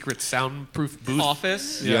like secret soundproof booth?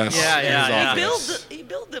 Office? Yes. Yeah. He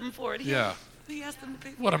billed them for it. Yeah. He asked them to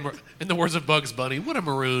pay for What it. in the words of Bugs Bunny, what a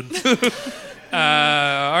maroon. All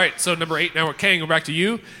right, so number 8 now. Kang, we're back to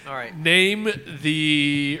you. All right. Name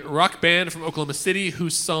the rock band from Oklahoma City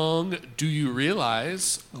whose song "Do You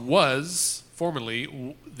Realize" was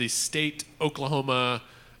formerly the Oklahoma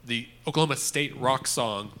State rock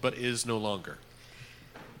song, but is no longer.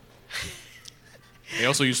 They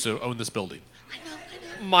also used to own this building.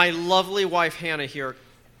 My lovely wife Hannah here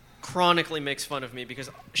chronically makes fun of me because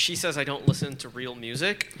she says I don't listen to real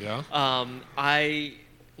music. Yeah. I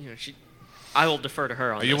will defer to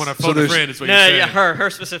her on You this. want to phone a friend? Is what you're No, saying. yeah, her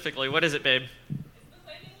specifically. What is it, babe?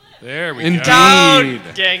 There we Indeed. go. Oh,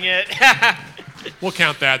 dang it. We'll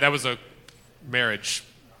count that. That was a marriage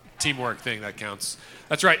teamwork thing. That counts.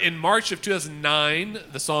 That's right. In March of 2009,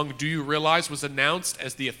 the song "Do You Realize" was announced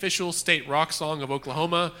as the official state rock song of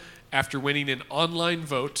Oklahoma after winning an online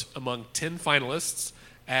vote among 10 finalists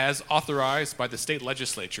as authorized by the state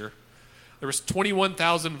legislature. There was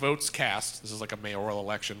 21,000 votes cast. This is like a mayoral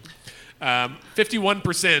election.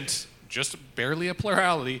 51%, just barely a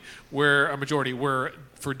plurality, a majority were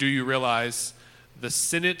for "Do You Realize." The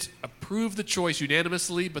Senate approved the choice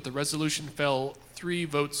unanimously, but the resolution fell 3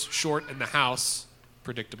 votes short in the House.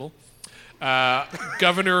 Predictable.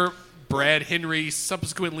 Governor Brad Henry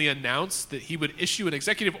subsequently announced that he would issue an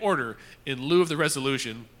executive order in lieu of the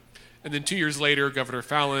resolution. And then 2 years later, Governor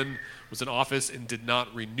Fallin was in office and did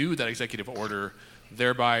not renew that executive order,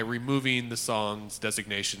 thereby removing the song's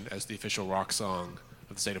designation as the official rock song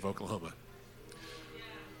of the state of Oklahoma.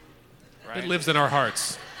 Right. It lives in our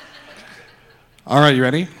hearts. All right, you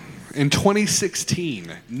ready? In 2016,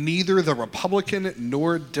 neither the Republican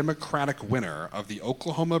nor Democratic winner of the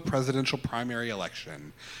Oklahoma presidential primary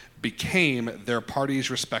election became their party's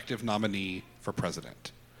respective nominee for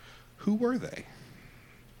president. Who were they?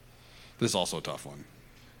 This is also a tough one.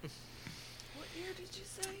 What year did you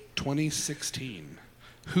say? 2016.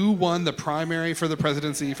 Who won the primary for the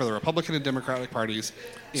presidency for the Republican and Democratic parties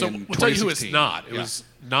in So we'll tell you who it's 2016? not. It was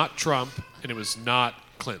not Trump, and it was not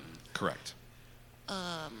Clinton. Correct.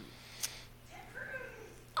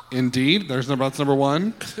 Indeed, that's number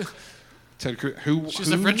 1. Ted Cruz.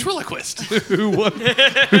 She's a ventriloquist. Who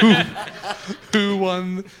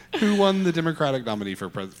won the Democratic nominee for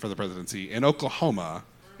the presidency in Oklahoma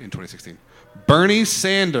in 2016? Bernie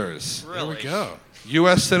Sanders. There we go.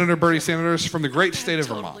 U.S. Senator Bernie Sanders from the great state of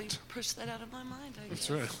totally Vermont. Pushed that out of my mind. That's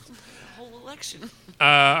right. The whole election.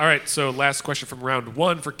 All right, so last question from round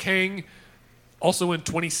 1 for Kang. Also in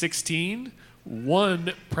 2016,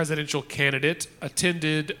 one presidential candidate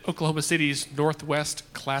attended Oklahoma City's Northwest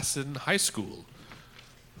Classen High School.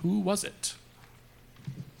 Who was it?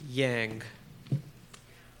 Yang.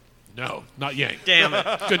 No, not Yang. Damn it.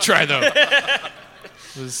 Good try, though.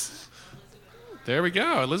 There we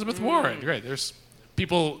go. Elizabeth Warren. Great. There's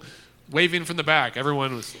people waving from the back.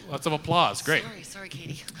 Everyone was lots of applause. Great. Sorry,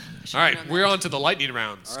 Katie. All right, we're on to the lightning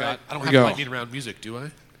round, Scott. right, I don't here have we go. lightning round music, do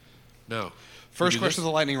I? No. First You do question this? of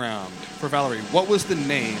the lightning round for Valerie. What was the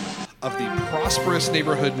name of the prosperous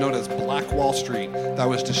neighborhood known as Black Wall Street that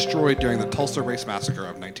was destroyed during the Tulsa Race Massacre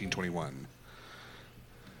of 1921?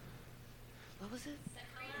 What was it?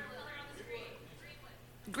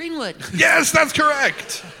 Greenwood. Yes, that's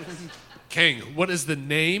correct. Kang, what is the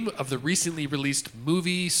name of the recently released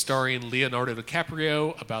movie starring Leonardo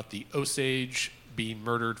DiCaprio about the Osage being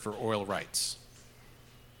murdered for oil rights?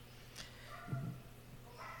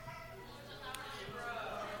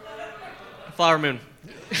 Flower Moon.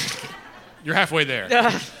 You're halfway there.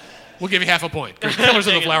 We'll give you half a point. Killers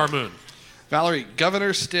of the Flower Moon. Valerie,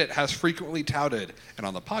 Governor Stitt has frequently touted, and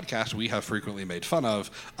on the podcast we have frequently made fun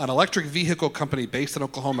of, an electric vehicle company based in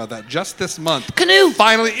Oklahoma that just this month Canoe.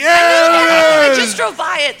 finally, I yes! just drove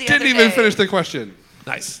by it the Didn't other even day. finish the question.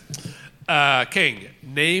 Nice. King,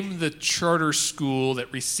 name the charter school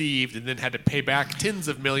that received and then had to pay back tens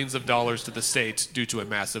of millions of dollars to the state due to a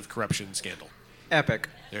massive corruption scandal. Epic.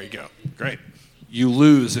 There you go. Great. You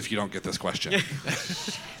lose if you don't get this question.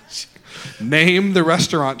 Name the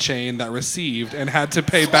restaurant chain that received and had to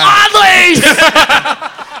pay back.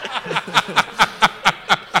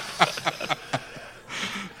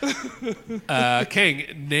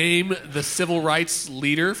 King, name the civil rights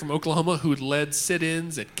leader from Oklahoma who led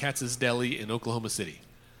sit-ins at Katz's Deli in Oklahoma City.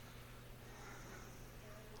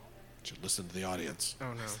 Should listen to the audience. Oh,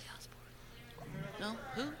 no. No?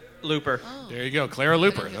 Who? Looper. Oh. There you go, Clara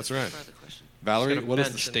Looper. I didn't get That's the right. part of the question. Valerie, Just what gonna is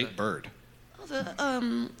the mention state that. bird? Oh,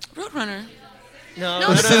 the Roadrunner. No. No,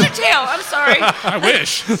 the Scissortail. I'm sorry. I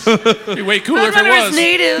wish. It'd be way cooler if it Roadrunner is was.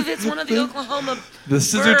 native. It's one of the Oklahoma The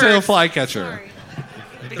scissortail birds. flycatcher. Sorry.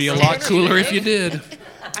 It'd be a lot cooler if you did.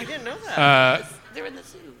 I didn't know that. They're in the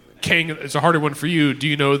zoo. King, it's a harder one for you. Do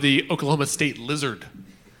you know the Oklahoma state lizard?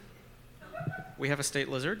 We have a state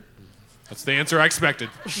lizard. That's the answer I expected.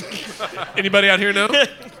 Anybody out here know?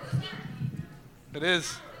 It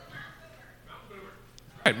is.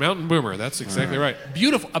 Right, mountain boomer. That's exactly right.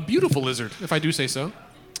 A beautiful lizard, if I do say so.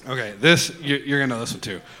 Okay, this you're gonna know this one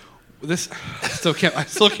too. This I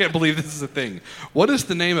still can't believe this is a thing. What is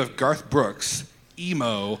the name of Garth Brooks'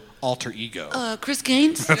 emo alter ego? Chris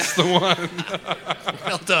Gaines. That's the one.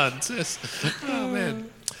 Well done, sis. Oh man.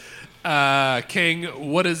 King,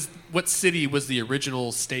 what city was the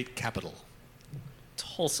original state capital?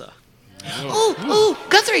 Tulsa. Ooh,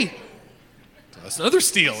 Guthrie. That's another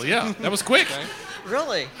steal. Yeah, that was quick.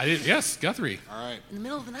 Really? I did. Yes, Guthrie. All right. In the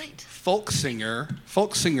middle of the night. Folk singer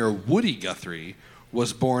Woody Guthrie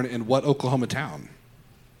was born in what Oklahoma town?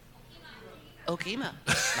 Okima.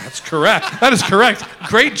 That's correct. That is correct.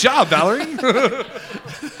 Great job, Valerie.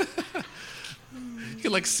 You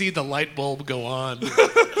could see the light bulb go on.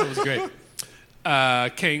 That was great.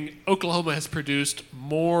 King, Oklahoma has produced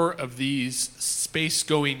more of these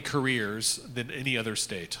space-going careers than any other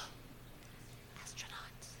state.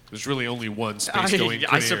 There's really only one space-going career.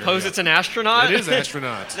 I suppose it's an astronaut? It is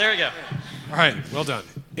astronaut. There you go. All right. Well done.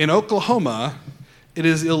 In Oklahoma, it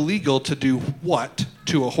is illegal to do what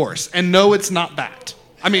to a horse? And no, it's not that.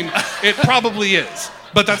 I mean, it probably is,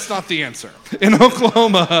 but that's not the answer. In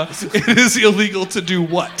Oklahoma, it is illegal to do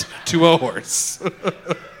what to a horse?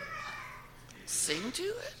 Sing to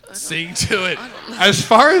it? Sing to it. As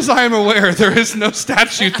far as I am aware, there is no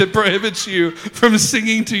statute that prohibits you from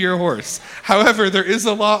singing to your horse. However, there is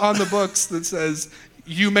a law on the books that says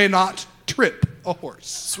you may not trip a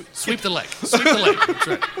horse. Sweep the leg. Sweep the leg. That's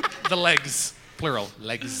right. The legs. Plural.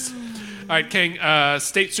 Legs. All right, King.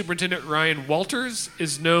 State Superintendent Ryan Walters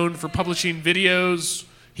is known for publishing videos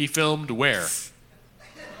he filmed where?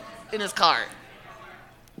 In his car.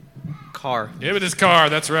 Car. Yeah, with his car.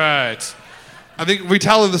 That's right. I think we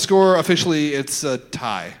tally the score officially. It's a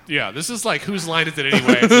tie. Yeah, this is whose line is it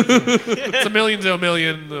anyway? It's a million to a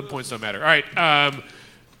million. The points don't matter. All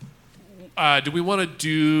right. Do we want to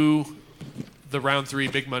do the round 3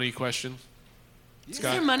 big money question? Is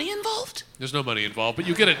there money involved? There's no money involved, but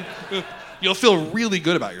you get it. You'll feel really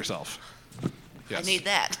good about yourself. Yes. I need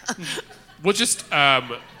that. We'll just, I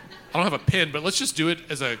don't have a pin, but let's just do it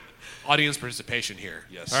as a audience participation here.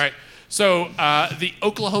 Yes. All right. So the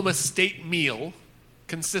Oklahoma State meal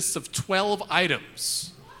consists of 12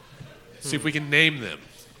 items. See if we can name them.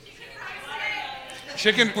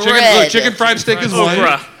 Chicken fried steak is one.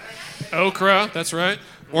 Okra. Okra, that's right.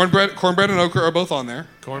 Cornbread and okra are both on there.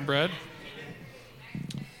 Cornbread.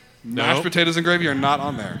 Mashed potatoes and gravy are not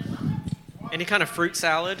on there. Any kind of fruit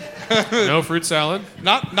salad? No fruit salad.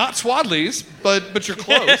 Not Swadley's, but you're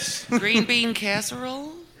close. Green bean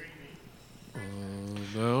casserole?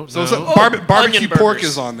 No. So no. barbecue onion pork burgers.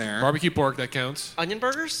 is on there. Barbecue pork, that counts. Onion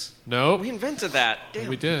burgers? No. We invented that. Damn.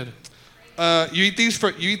 We did. You eat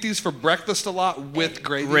these for breakfast a lot with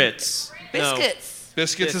gravy. Grits. No. Biscuits.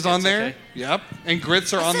 Biscuits is on there. okay. Yep. And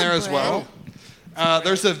grits are I on said there as well.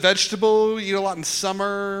 There's a vegetable you eat a lot in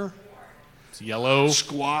summer. It's yellow.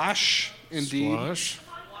 Squash, indeed. Squash.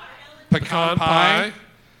 Pecan pie.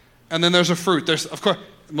 And then there's a fruit. There's, of course,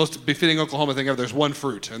 the most befitting Oklahoma thing ever. There's one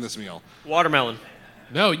fruit in this meal. Watermelon.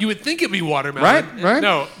 No, you would think it'd be watermelon. Right?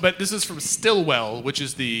 No, but this is from Stillwell, which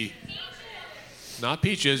is not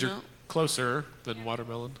peaches. You're No. closer than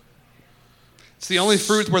watermelon. It's the only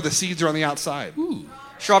fruit where the seeds are on the outside. Ooh.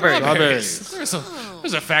 Strawberry. Strawberries. There's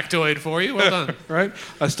a factoid for you. Well done. Right?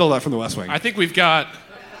 I stole that from the West Wing. I think we've got.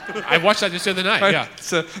 I watched that just the other night. Right? Yeah.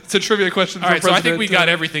 It's a trivia question All for right, so I think President. we got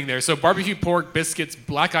everything there. So barbecue pork, biscuits,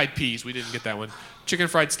 black-eyed peas. We didn't get that one. Chicken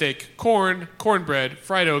fried steak, cornbread,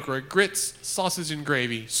 fried okra, grits, sausage and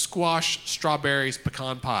gravy, squash, strawberries,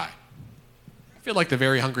 pecan pie. I feel like the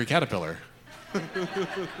very hungry caterpillar.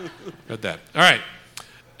 Got that. All right.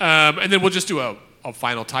 And then we'll just do a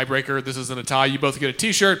final tiebreaker. This isn't a tie. You both get a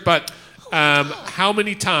T-shirt, but How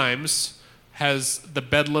many times has the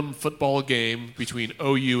Bedlam football game between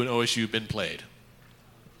OU and OSU been played?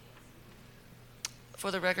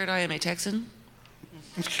 For the record, I am a Texan.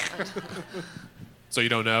 So you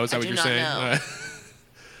don't know? Is that what you're saying? Know.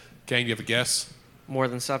 Gang, do you have a guess? More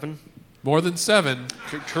than 7? More than 7.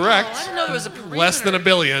 Correct. Oh, I didn't know there was a perimeter. Less than a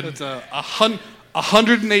billion. It's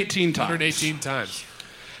 118 times. 118 times.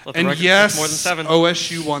 Let the And record yes, more than 7.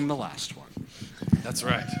 OSU won the last one. That's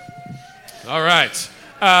right. All right.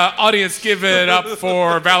 Audience, give it up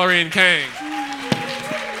for Valerie and Kang.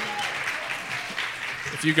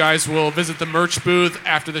 If you guys will visit the merch booth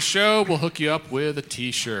after the show, we'll hook you up with a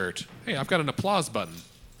T-shirt. Hey, I've got an applause button.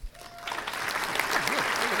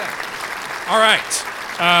 All right.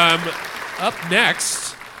 Up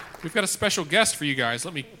next, we've got a special guest for you guys.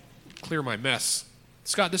 Let me clear my mess.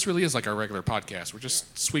 Scott, this really is like our regular podcast. We're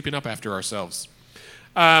just sweeping up after ourselves.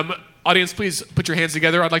 Audience, please put your hands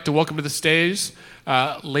together. I'd like to welcome to the stage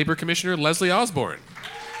Labor Commissioner Leslie Osborn.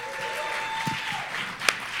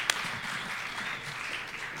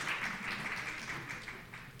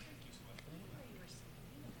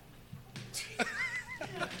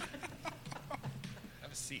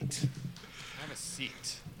 Have a seat. Have a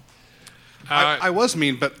seat. I was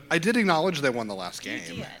mean, but I did acknowledge they won the last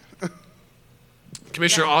game.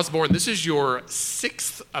 Commissioner Osborn, this is your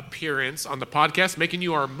 6th appearance on the podcast, making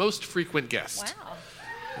you our most frequent guest. Wow.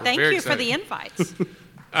 We're Thank very you for excited. the invites.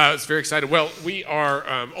 It's very excited. Well, we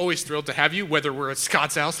are always thrilled to have you, whether we're at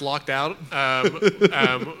Scott's house locked out,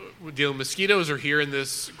 dealing with mosquitoes, or here in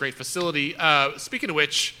this great facility. Speaking of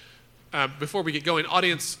which, before we get going,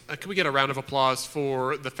 audience, can we get a round of applause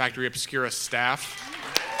for the Factory Obscura staff?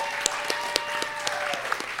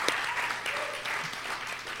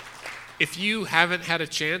 If you haven't had a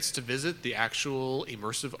chance to visit the actual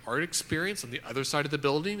immersive art experience on the other side of the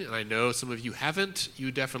building, and I know some of you haven't,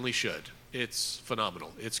 you definitely should. It's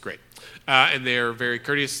phenomenal. It's great. And they're very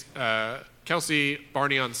courteous. Kelsey,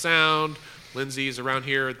 Barney on sound, Lindsay's around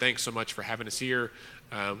here. Thanks so much for having us here.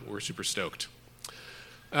 We're super stoked.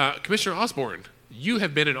 Commissioner Osborn, you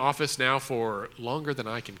have been in office now for longer than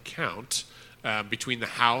I can count, between the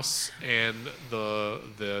House and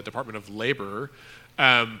the Department of Labor.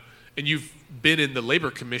 And you've been in the Labor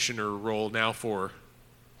Commissioner role now for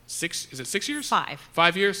 6 years? 5.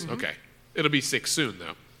 5 years? Mm-hmm. Okay. It'll be 6 soon,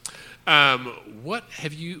 though.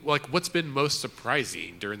 What's been most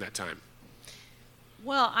surprising during that time?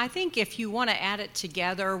 Well, I think if you want to add it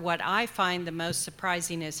together, what I find the most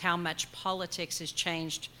surprising is how much politics has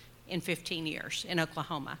changed in 15 years in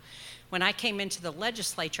Oklahoma. When I came into the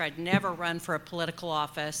legislature, I'd never run for a political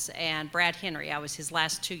office, and Brad Henry, I was his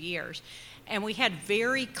last 2 years. And we had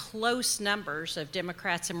very close numbers of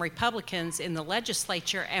Democrats and Republicans in the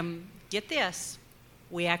legislature, and get this,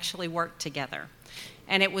 we actually worked together.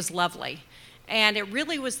 And it was lovely. And it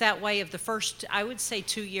really was that way of the first, I would say,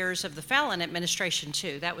 2 years of the Fallon administration,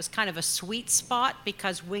 too. That was kind of a sweet spot,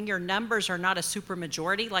 because when your numbers are not a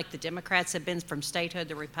supermajority, like the Democrats have been from statehood,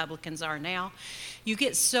 the Republicans are now, you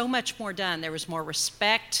get so much more done. There was more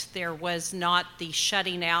respect. There was not the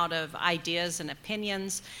shutting out of ideas and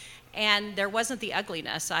opinions. And there wasn't the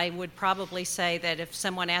ugliness. I would probably say that if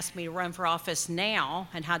someone asked me to run for office now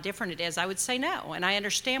and how different it is, I would say no. And I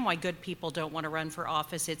understand why good people don't want to run for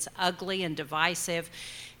office. It's ugly and divisive,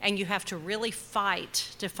 and you have to really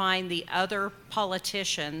fight to find the other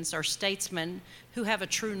politicians or statesmen who have a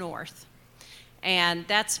true north. And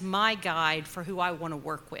that's my guide for who I want to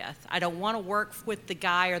work with. I don't want to work with the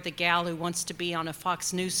guy or the gal who wants to be on a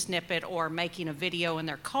Fox News snippet or making a video in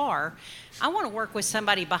their car. I want to work with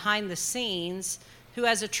somebody behind the scenes who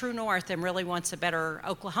has a true north and really wants a better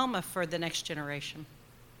Oklahoma for the next generation.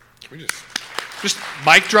 Can we just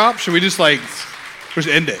mic drop? Should we just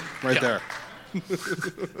end it right there?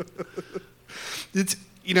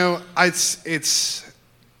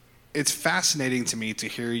 It's fascinating to me to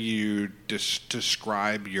hear you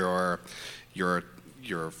describe your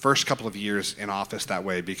first couple of years in office that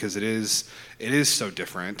way, because it is so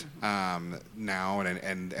different now,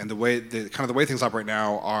 and the way the way things operate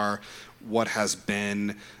now are what has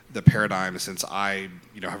been the paradigm since I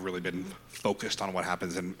have really been focused on what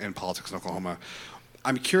happens in politics in Oklahoma.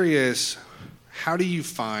 I'm curious, how do you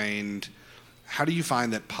find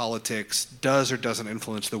that politics does or doesn't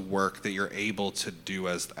influence the work that you're able to do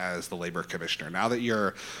as the labor commissioner? Now that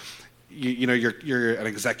you're an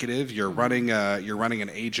executive, you're running an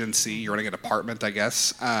agency, you're running a department, I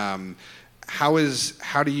guess.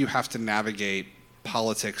 How do you have to navigate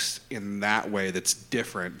politics in that way that's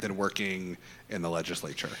different than working in the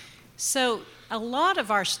legislature? So a lot of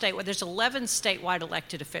our state, well, there's 11 statewide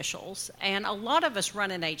elected officials, and a lot of us run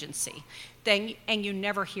an agency, and you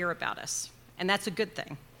never hear about us, and that's a good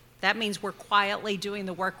thing. That means we're quietly doing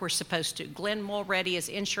the work we're supposed to. Glenn Mulready is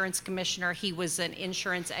insurance commissioner. He was an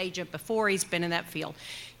insurance agent before. He's been in that field.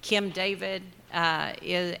 Kim David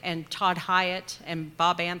and Todd Hyatt and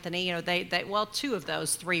Bob Anthony, you know, well, two of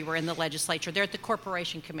those three were in the legislature. They're at the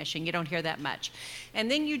Corporation Commission. You don't hear that much. And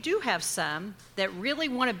then you do have some that really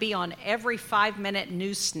want to be on every 5-minute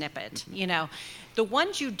news snippet, you know. The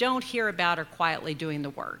ones you don't hear about are quietly doing the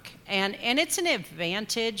work. And it's an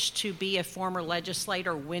advantage to be a former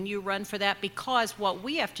legislator when you run for that, because what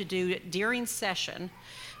we have to do during session,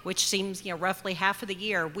 which seems, you know, roughly half of the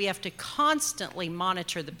year, we have to constantly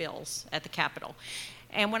monitor the bills at the Capitol.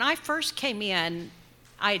 And when I first came in,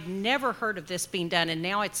 I had never heard of this being done, and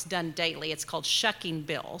now it's done daily. It's called shucking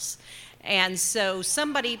bills. And so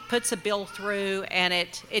somebody puts a bill through, and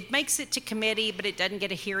it makes it to committee, but it doesn't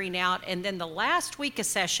get a hearing out. And then the last week of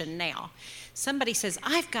session now, somebody says,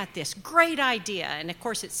 I've got this great idea. And of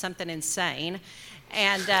course, it's something insane.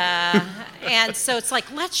 And so it's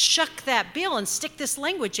like, let's shuck that bill and stick this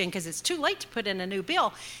language in, because it's too late to put in a new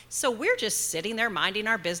bill. So we're just sitting there minding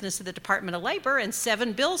our business at the Department of Labor, and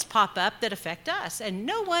 7 bills pop up that affect us. And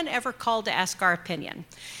no one ever called to ask our opinion.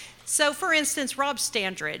 So, for instance, Rob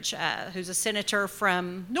Standridge, who's a senator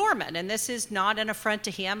from Norman, and this is not an affront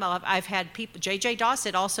to him. I've had people, J.J.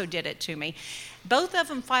 Dossett also did it to me. Both of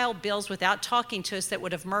them filed bills without talking to us that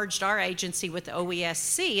would have merged our agency with the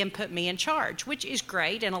OESC and put me in charge, which is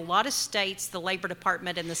great. In a lot of states, the Labor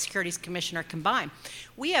Department and the Securities Commission are combined.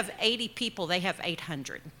 We have 80 people, they have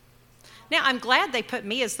 800. Now, I'm glad they put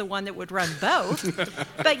me as the one that would run both,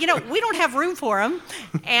 but, you know, we don't have room for them,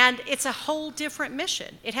 and it's a whole different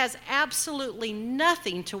mission. It has absolutely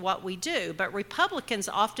nothing to what we do, but Republicans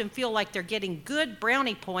often feel like they're getting good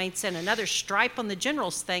brownie points and another stripe on the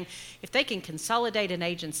general's thing if they can consolidate an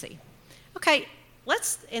agency. Okay,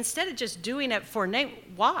 let's, instead of just doing it for name,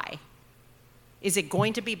 why? Is it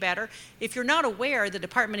going to be better? If you're not aware, the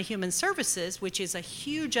Department of Human Services, which is a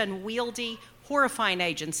huge, unwieldy, horrifying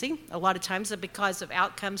agency, a lot of times because of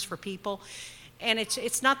outcomes for people, and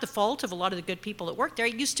it's not the fault of a lot of the good people that work there.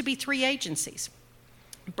 It used to be 3 agencies.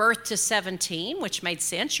 Birth to 17, which made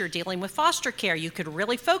sense. You're dealing with foster care. You could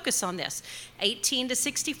really focus on this. 18 to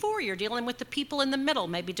 64, you're dealing with the people in the middle,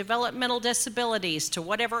 maybe developmental disabilities to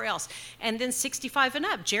whatever else. And then 65 and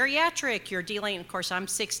up, geriatric, you're dealing, of course, I'm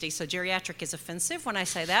 60, so geriatric is offensive when I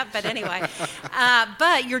say that, but anyway.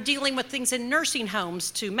 But you're dealing with things in nursing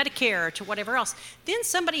homes to Medicare to whatever else. Then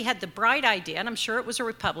somebody had the bright idea, and I'm sure it was a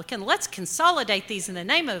Republican, let's consolidate these in the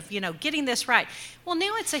name of, you know, getting this right. Well,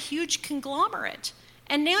 now it's a huge conglomerate.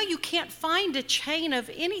 And now you can't find a chain of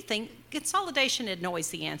anything. Consolidation isn't always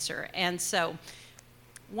the answer. And so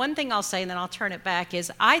one thing I'll say, and then I'll turn it back,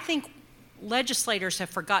 is I think legislators have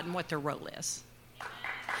forgotten what their role is.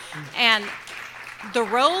 And the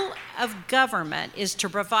role of government is to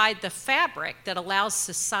provide the fabric that allows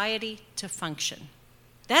society to function.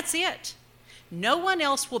 That's it. No one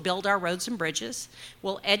else will build our roads and bridges,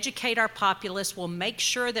 will educate our populace, will make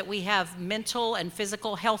sure that we have mental and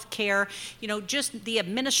physical health care, you know, just the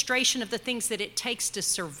administration of the things that it takes to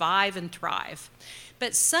survive and thrive.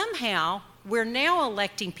 But somehow, we're now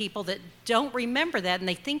electing people that don't remember that, and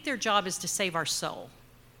they think their job is to save our soul.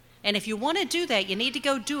 And if you want to do that, you need to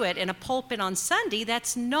go do it in a pulpit on Sunday.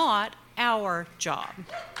 That's not our job.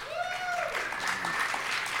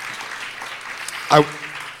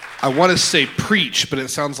 I want to say preach, but it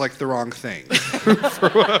sounds like the wrong thing.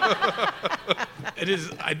 It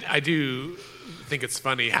is. I do think it's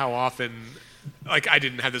funny how often, like, I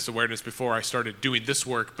didn't have this awareness before I started doing this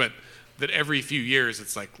work, but that every few years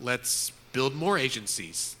it's like, let's build more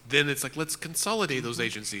agencies. Then it's like, let's consolidate those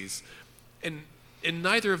agencies. And in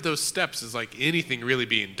neither of those steps is like anything really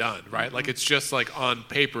being done, right? Mm-hmm. Like, it's just like on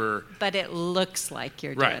paper. But it looks like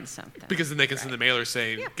you're doing something. Because then they can send the mailer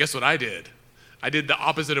saying, guess what I did? I did the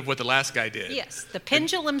opposite of what the last guy did. Yes, the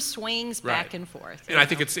pendulum swings back and forth. And I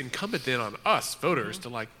think it's incumbent then on us, voters, to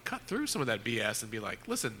like cut through some of that BS and be like,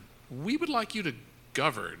 listen, we would like you to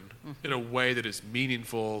govern in a way that is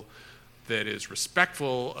meaningful, that is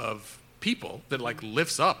respectful of people, that like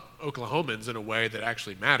lifts up Oklahomans in a way that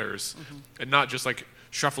actually matters, and not just like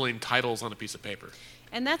shuffling titles on a piece of paper.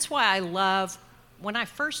 And that's why I love, when I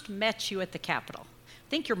first met you at the Capitol, I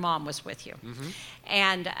think your mom was with you.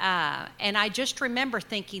 And I just remember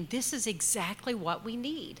thinking, this is exactly what we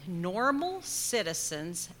need. Normal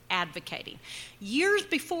citizens advocating. Years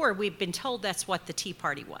before, we've been told that's what the Tea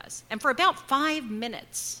Party was. And for about 5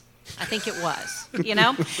 minutes, I think it was,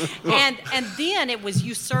 and then it was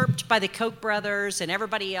usurped by the Koch brothers and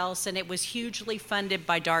everybody else, and it was hugely funded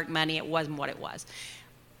by dark money. It wasn't what it was.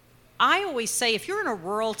 I always say, if you're in a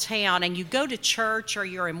rural town and you go to church or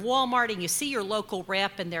you're in Walmart and you see your local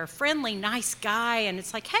rep and they're a friendly, nice guy, and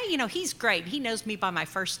it's like, hey, he's great. He knows me by my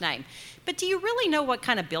first name. But do you really know what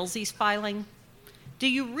kind of bills he's filing? Do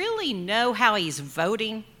you really know how he's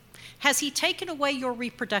voting? Has he taken away your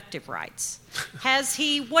reproductive rights? Has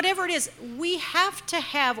he, whatever it is, we have to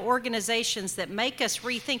have organizations that make us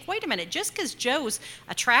rethink, wait a minute, just because Joe's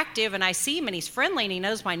attractive and I see him and he's friendly and he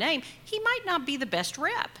knows my name, he might not be the best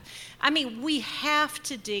rep. I mean, we have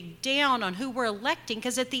to dig down on who we're electing,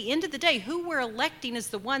 because at the end of the day, who we're electing is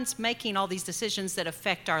the ones making all these decisions that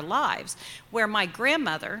affect our lives, where my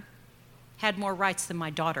grandmother had more rights than my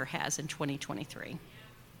daughter has in 2023.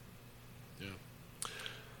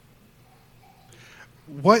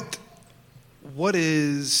 What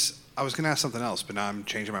is, I was going to ask something else, but now I'm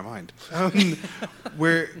changing my mind.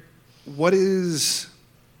 What is,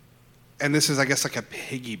 and this is, I guess, like a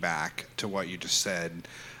piggyback to what you just said.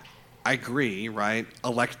 I agree, right?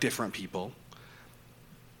 Elect different people.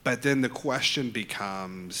 But then the question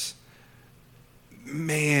becomes,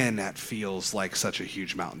 man, that feels like such a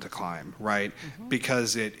huge mountain to climb, right? Mm-hmm.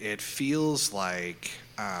 Because it feels like,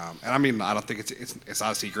 and I mean, I don't think it's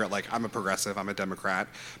not a secret. Like, I'm a progressive, I'm a Democrat,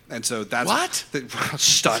 and so that's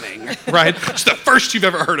stunning, right? It's the first you've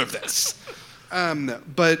ever heard of this.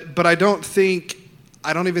 But I don't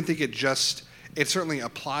even think it certainly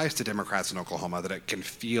applies to Democrats in Oklahoma, that it can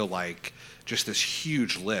feel like just this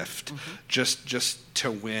huge lift, mm-hmm. just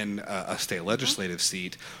to win a state legislative mm-hmm.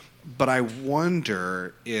 seat. But I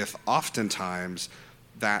wonder if oftentimes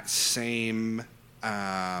that same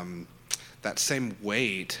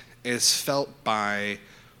weight is felt by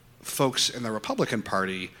folks in the Republican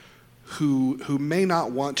Party who may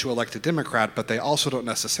not want to elect a Democrat, but they also don't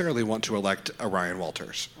necessarily want to elect a Ryan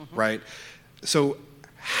Walters, mm-hmm. right? So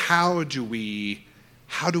how do we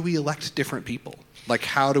elect different people? Like,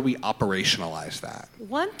 how do we operationalize that?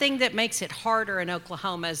 One thing that makes it harder in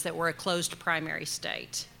Oklahoma is that we're a closed primary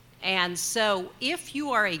state. And so if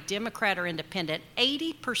you are a Democrat or independent,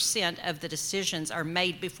 80% of the decisions are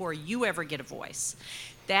made before you ever get a voice.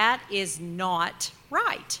 That is not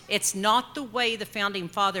right. It's not the way the Founding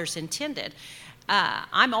Fathers intended.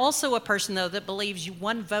 I'm also a person, though, that believes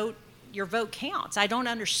your vote counts. I don't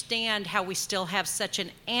understand how we still have such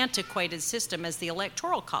an antiquated system as the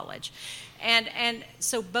Electoral College. And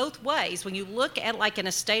so both ways, when you look at, like, in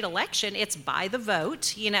a state election, it's by the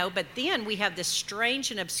vote, but then we have this strange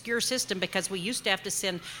and obscure system because we used to have to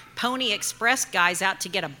send Pony Express guys out to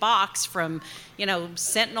get a box from,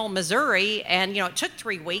 Sentinel, Missouri, and, it took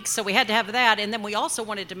 3 weeks, so we had to have that. And then we also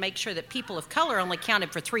wanted to make sure that people of color only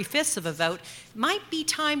counted for 3/5 of a vote. Might be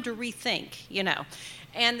time to rethink,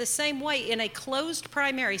 And the same way, in a closed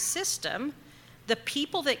primary system, the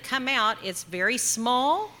people that come out, it's very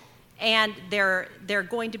small, and they're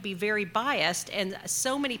going to be very biased, and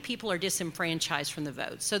so many people are disenfranchised from the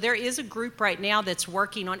vote. So there is a group right now that's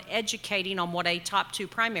working on educating on what a top 2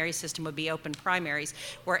 primary system would be, open primaries,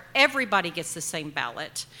 where everybody gets the same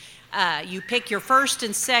ballot. You pick your first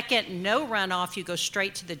and second, no runoff, you go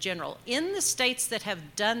straight to the general. In the states that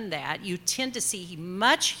have done that, you tend to see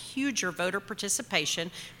much huger voter participation,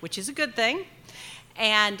 which is a good thing.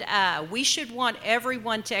 And we should want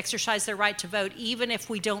everyone to exercise their right to vote, even if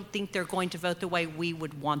we don't think they're going to vote the way we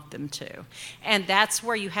would want them to. And that's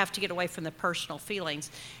where you have to get away from the personal feelings.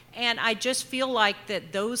 And I just feel like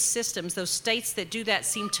that those systems, those states that do that,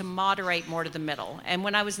 seem to moderate more to the middle. And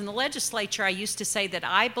when I was in the legislature, I used to say that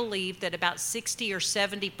I believed that about 60 or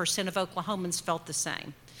 70% of Oklahomans felt the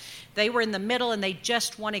same. They were in the middle, and they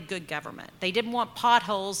just wanted good government. They didn't want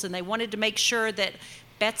potholes, and they wanted to make sure that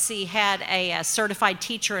Betsy had a certified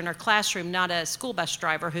teacher in her classroom, not a school bus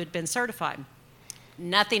driver who had been certified.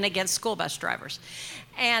 Nothing against school bus drivers.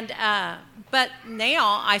 And but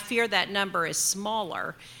now I fear that number is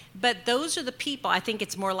smaller. But those are the people, I think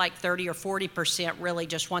it's more like 30 or 40% really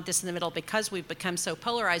just want this in the middle because we've become so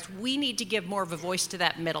polarized. We need to give more of a voice to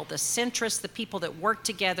that middle. The centrists, the people that work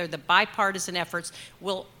together, the bipartisan efforts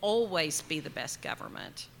will always be the best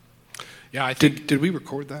government. Yeah, I think. Did we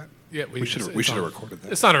record that? Yeah, we should have recorded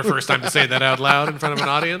that. It's not our first time to say that out loud in front of an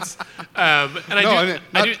audience.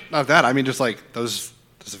 Not that. I mean, just like those.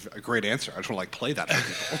 That's a great answer. I just want to play that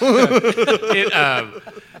for people.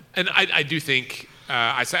 And I do think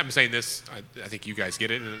I'm saying this. I think you guys get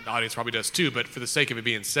it, and the audience probably does too. But for the sake of it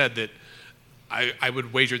being said, that I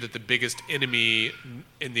would wager that the biggest enemy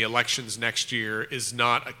in the elections next year is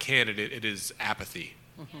not a candidate; it is apathy.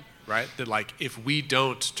 Mm-hmm. Right? That if we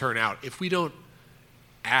don't turn out, if we don't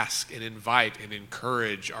ask and invite and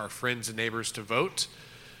encourage our friends and neighbors to vote.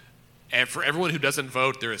 And for everyone who doesn't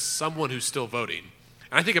vote, there is someone who's still voting.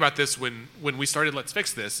 And I think about this when we started Let's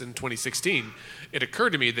Fix This in 2016. It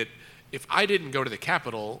occurred to me that if I didn't go to the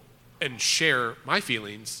Capitol and share my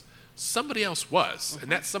feelings, somebody else was.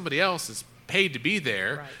 And that somebody else is paid to be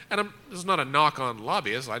there. Right. And this is not a knock on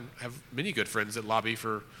lobbyists. I have many good friends that lobby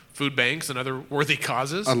for food banks and other worthy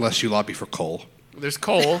causes. Unless you lobby for coal. There's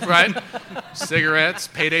coal, right? Cigarettes,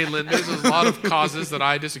 payday lenders. There's a lot of causes that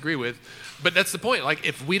I disagree with. But that's the point. Like,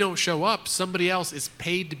 if we don't show up, somebody else is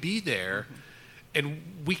paid to be there. And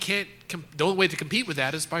we can't, the only way to compete with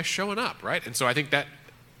that is by showing up, right? And so I think that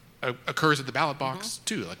occurs at the ballot box,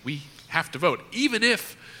 too. Like, we have to vote, even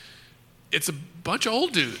if it's a bunch of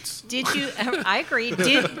old dudes. Did you? I agree.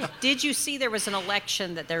 Did you see there was an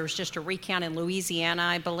election that there was just a recount in Louisiana,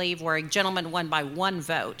 I believe, where a gentleman won by one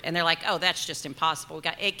vote, and they're like, "Oh, that's just impossible."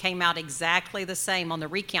 It came out exactly the same on the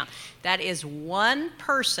recount. That is one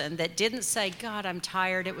person that didn't say, "God, I'm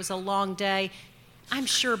tired. It was a long day. I'm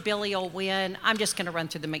sure Billy will win. I'm just going to run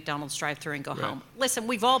through the McDonald's drive-thru and go home." Listen,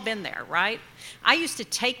 we've all been there, right? I used to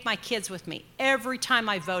take my kids with me every time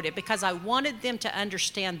I voted because I wanted them to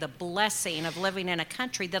understand the blessing of living in a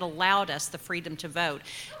country that allowed us the freedom to vote.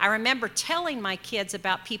 I remember telling my kids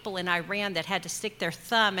about people in Iran that had to stick their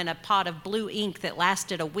thumb in a pot of blue ink that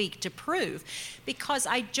lasted a week to prove, because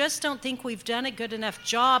I just don't think we've done a good enough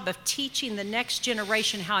job of teaching the next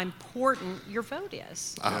generation how important your vote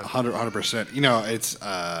is. 100%. You know, it's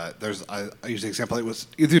I use the example. It was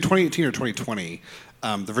either 2018 or 2020.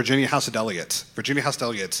 The Virginia House of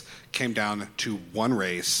Delegates came down to one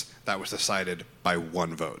race that was decided by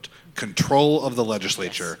one vote. Control of the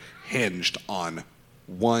legislature hinged on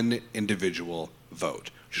one individual vote.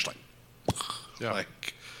 Just like,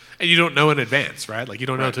 And you don't know in advance, right? Like, you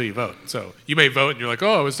don't know until you vote. So you may vote and you're like,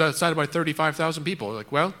 oh, it was decided by 35,000 people.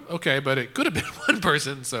 Like, well, okay, but it could have been one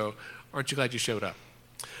person, so aren't you glad you showed up?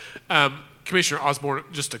 Commissioner Osborn,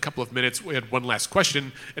 just a couple of minutes. We had one last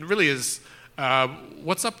question. It really is,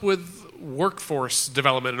 what's up with workforce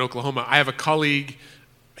development in Oklahoma? I have a colleague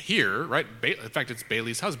here, right? In fact, it's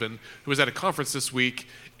Bailey's husband, who was at a conference this week,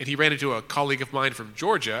 and he ran into a colleague of mine from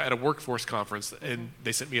Georgia at a workforce conference, and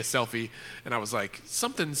they sent me a selfie, and I was like,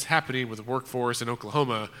 something's happening with the workforce in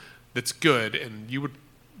Oklahoma that's good, and you would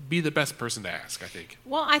be the best person to ask, I think.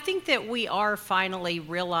 Well, I think that we are finally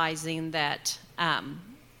realizing that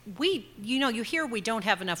you hear we don't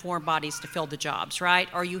have enough warm bodies to fill the jobs, right?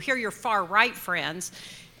 Or you hear your far right friends,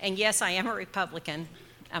 and yes, I am a Republican,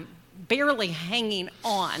 barely hanging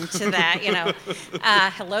on to that,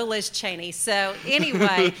 hello, Liz Cheney. So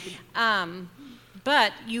anyway,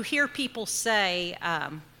 but you hear people say,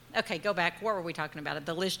 okay, go back. What were we talking about?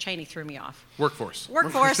 The Liz Cheney threw me off. Workforce,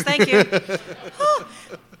 thank you.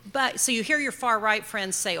 But so you hear your far right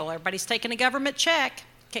friends say, oh, everybody's taking a government check.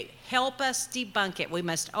 Okay, help us debunk it. We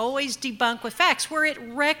must always debunk with facts. We're at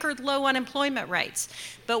record low unemployment rates.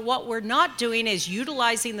 But what we're not doing is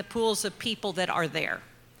utilizing the pools of people that are there.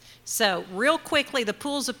 So real quickly, the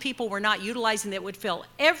pools of people we're not utilizing that would fill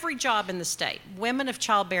every job in the state, women of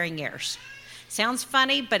childbearing years. Sounds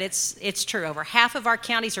funny, but it's true. Over half of our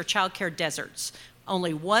counties are child care deserts.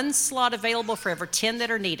 Only one slot available for every 10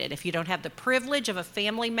 that are needed. If you don't have the privilege of a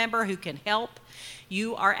family member who can help,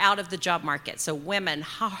 you are out of the job market. So women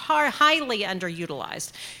are highly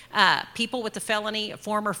underutilized. People with a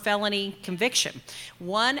former felony conviction.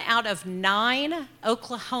 1 out of 9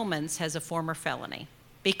 Oklahomans has a former felony,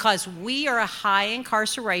 because we are a high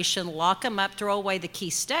incarceration, lock them up, throw away the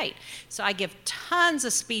key state. So I give tons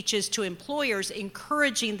of speeches to employers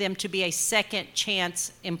encouraging them to be a second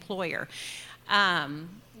chance employer.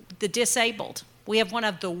 The disabled. We have one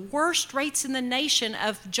of the worst rates in the nation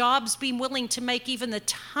of jobs being willing to make even the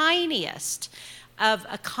tiniest of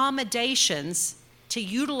accommodations to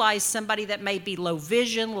utilize somebody that may be low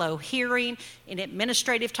vision, low hearing, in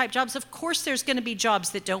administrative type jobs. Of course, there's going to be jobs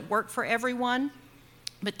that don't work for everyone,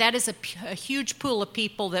 but that is a huge pool of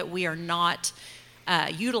people that we are not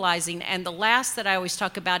utilizing. And the last that I always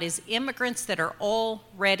talk about is immigrants that are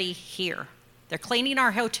already here. They're cleaning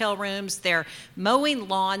our hotel rooms, they're mowing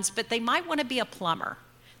lawns, but they might want to be a plumber.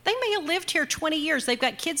 They may have lived here 20 years. They've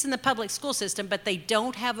got kids in the public school system, but they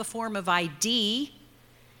don't have a form of ID,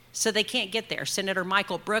 so they can't get there. Senator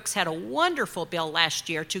Michael Brooks had a wonderful bill last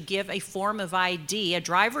year to give a form of ID, a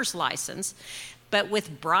driver's license, but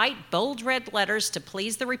with bright, bold red letters to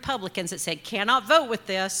please the Republicans that said, cannot vote with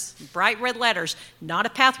this, bright red letters, not a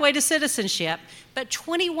pathway to citizenship. But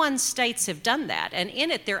 21 states have done that. And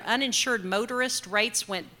in it, their uninsured motorist rates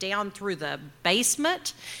went down through the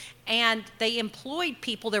basement. And they employed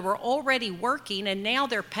people that were already working, and now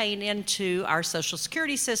they're paying into our Social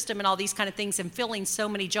Security system and all these kind of things and filling so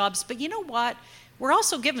many jobs. But you know what? We're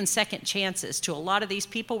also giving second chances to a lot of these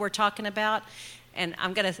people we're talking about. And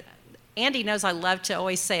Andy knows I love to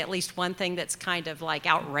always say at least one thing that's kind of like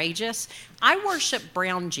outrageous. I worship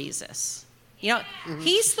brown Jesus. You know,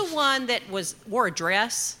 he's the one that wore a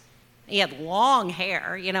dress. He had long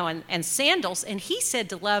hair, you know, and sandals, and he said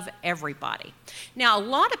to love everybody. Now, a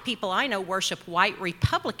lot of people I know worship white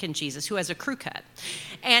Republican Jesus, who has a crew cut.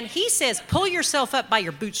 And he says, pull yourself up by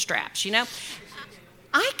your bootstraps, you know.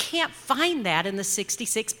 I can't find that in the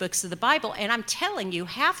 66 books of the Bible, and I'm telling you,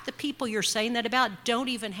 half the people you're saying that about don't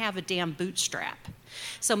even have a damn bootstrap.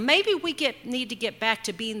 So maybe we need to get back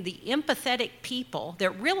to being the empathetic people that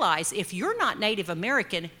realize if you're not Native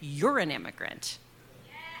American, you're an immigrant.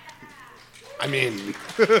 I mean,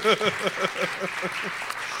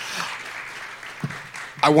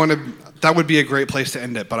 that would be a great place to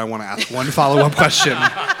end it, but I want to ask one follow-up question.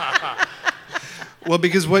 Well,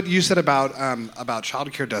 because what you said about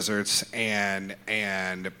childcare deserts and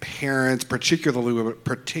parents, particularly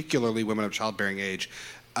women of childbearing age,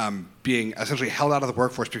 being essentially held out of the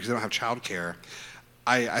workforce because they don't have childcare,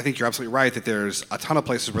 I think you're absolutely right that there's a ton of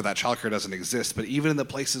places where that childcare doesn't exist, but even in the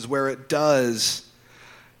places where it does,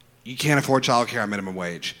 you can't afford childcare on minimum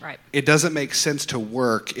wage. Right. It doesn't make sense to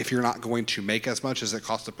work if you're not going to make as much as it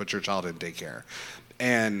costs to put your child in daycare.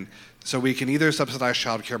 And so we can either subsidize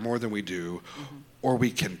childcare more than we do, or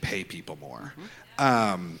we can pay people more.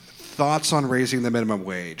 Thoughts on raising the minimum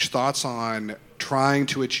wage? Thoughts on trying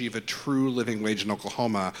to achieve a true living wage in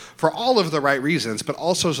Oklahoma for all of the right reasons, but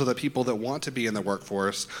also so that people that want to be in the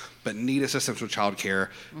workforce but need assistance with childcare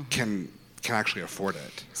can actually afford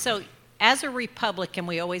it? So, as a Republican,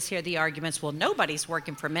 we always hear the arguments, well, nobody's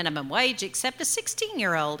working for minimum wage except a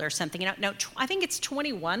 16-year-old or something. You know, no, I think it's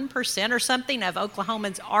 21% or something of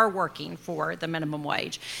Oklahomans are working for the minimum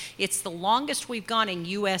wage. It's the longest we've gone in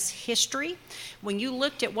U.S. history. When you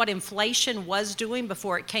looked at what inflation was doing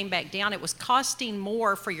before it came back down, it was costing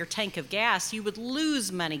more for your tank of gas. You would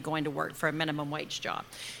lose money going to work for a minimum wage job.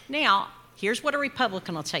 Now, here's what a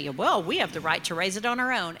Republican will tell you. Well, we have the right to raise it on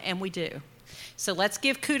our own, and we do. So let's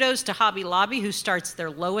give kudos to Hobby Lobby, who starts their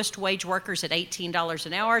lowest wage workers at $18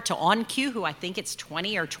 an hour, to OnQ, who I think it's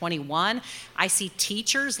 20 or 21. I see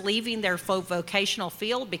teachers leaving their vocational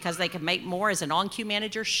field because they can make more as an OnQ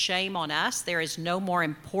manager. Shame on us. There is no more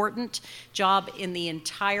important job in the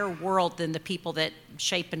entire world than the people that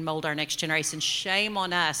shape and mold our next generation. Shame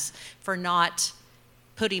on us for not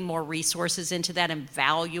putting more resources into that and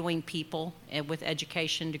valuing people with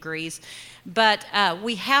education degrees. But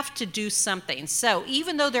we have to do something. So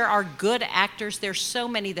even though there are good actors, there's so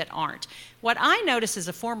many that aren't. What I notice as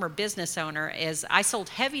a former business owner is I sold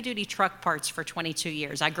heavy-duty truck parts for 22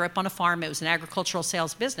 years. I grew up on a farm. It was an agricultural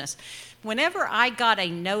sales business. Whenever I got a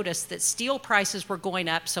notice that steel prices were going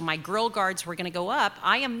up, so my grill guards were going to go up,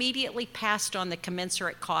 I immediately passed on the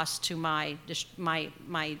commensurate cost to I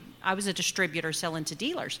was a distributor selling to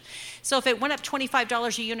dealers. So if it went up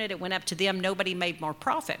 $25 a unit, it went up to them. Nobody made more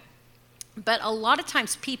profit. But a lot of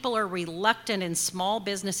times people are reluctant in small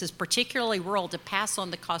businesses, particularly rural, to pass on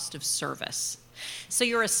the cost of service. So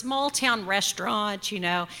you're a small town restaurant, you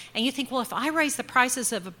know, and you think, well, if I raise the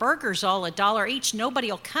prices of burgers all $1 each, nobody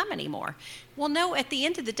will come anymore. Well, no, at the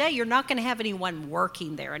end of the day, you're not going to have anyone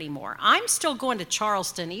working there anymore. I'm still going to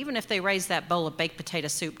Charleston, even if they raise that bowl of baked potato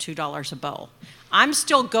soup $2 a bowl. I'm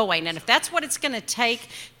still going, and if that's what it's going to take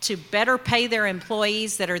to better pay their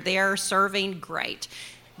employees that are there serving, great.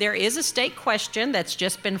 There is a state question that's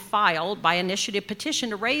just been filed by initiative petition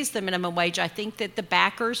to raise the minimum wage. I think that the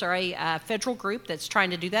backers are a federal group that's trying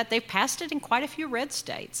to do that. They've passed it in quite a few red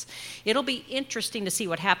states. It'll be interesting to see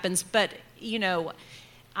what happens, but, you know,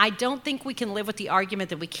 I don't think we can live with the argument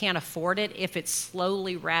that we can't afford it if it's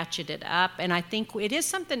slowly ratcheted up, and I think it is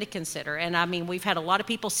something to consider. And, I mean, we've had a lot of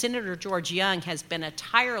people. Senator George Young has been a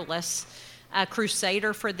tireless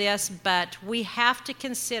crusader for this, but we have to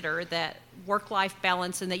consider that work-life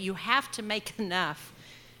balance and that you have to make enough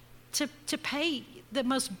to pay the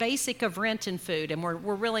most basic of rent and food, and we're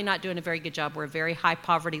really not doing a very good job. We're a very high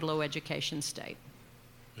poverty, low education state.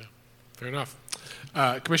 Yeah, fair enough.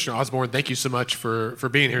 Commissioner Osborn, thank you so much for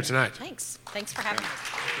being here tonight. Thanks for having us.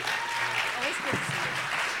 Always good to see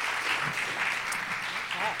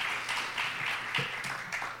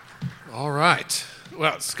you. All right.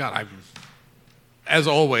 Well, Scott, as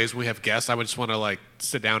always, we have guests. I would just want to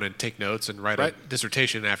sit down and take notes and write a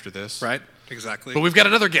dissertation after this. Right, exactly. But we've got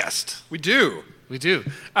another guest. We do.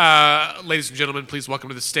 Ladies and gentlemen, please welcome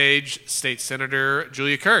to the stage State Senator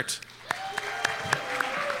Julia Kirt.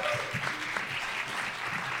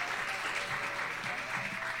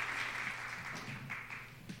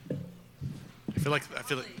 feel like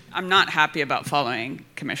I'm not happy about following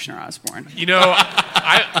Commissioner Osborn. you know,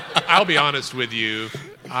 I'll be honest with you.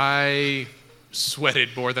 I sweated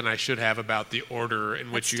more than I should have about the order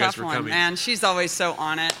in which It's you a guys tough were one, coming. man. She's always so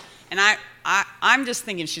on it. And I'm just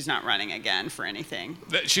thinking she's not running again for anything.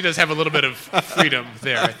 She does have a little bit of freedom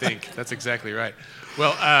there, I think. That's exactly right.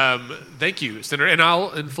 Well, thank you, Senator. And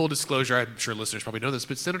in full disclosure, I'm sure listeners probably know this,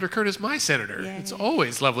 but Senator Kirt is my senator. Yay. It's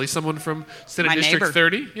always lovely. Someone from Senate My District neighbor.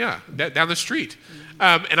 30, down the street.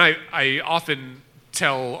 And I often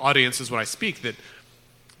tell audiences when I speak that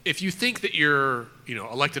if you think that your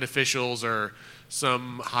elected officials are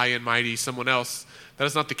some high and mighty someone else, that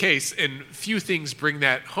is not the case. And few things bring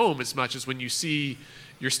that home as much as when you see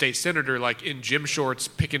your state senator like in gym shorts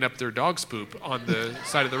picking up their dog's poop on the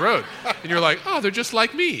side of the road. And you're like, oh, they're just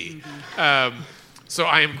like me. So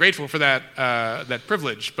I am grateful for that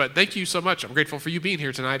privilege. But thank you so much. I'm grateful for you being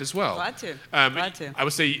here tonight as well. Glad to. Glad to. I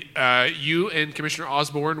would say you and Commissioner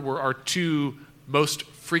Osborn were our two most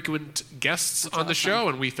frequent guests on the show,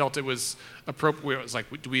 and we felt it was appropriate. It was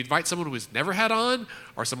like, do we invite someone who has never had on,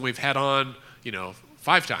 or someone we've had on,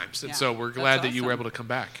 5 times? And Yeah, so we're glad that's that you were awesome. able to come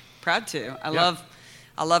back. Proud to.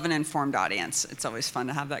 I love an informed audience. It's always fun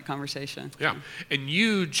to have that conversation. Yeah, and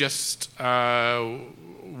you just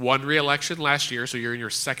won re-election last year, so you're in your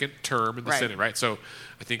second term in the Right. Senate, right? So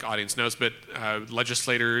I think audience knows, but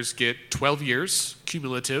legislators get 12 years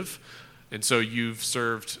cumulative, and so you've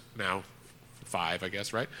served now 5, I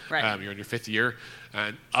guess, right? Right. You're in your 5th year,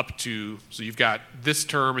 and so you've got this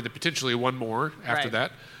term and then potentially one more after Right.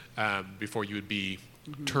 that before you would be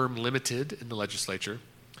term limited in the legislature.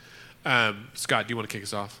 Scott, do you want to kick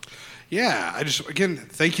us off? Yeah, again,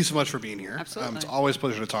 thank you so much for being here. Absolutely. It's always a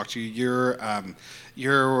pleasure to talk to you.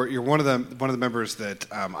 You're one of the members that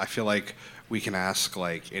I feel like we can ask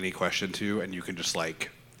like any question to, and you can just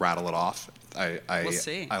like rattle it off. We'll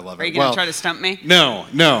see. I love it. Are you going to try to stump me? No.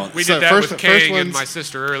 We So did that first, with first Kang and one's- my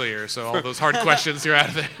sister earlier, so all those hard questions you're out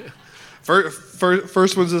of there.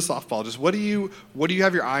 First one's a softball. Just what do you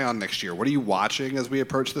have your eye on next year? What are you watching as we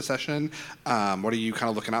approach the session? What are you kind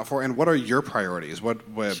of looking out for? And what are your priorities? What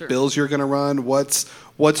Sure. bills you're going to run?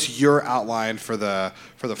 What's your outline for the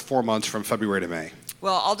 4 months from February to May?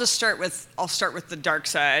 Well, I'll start with the dark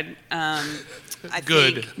side. I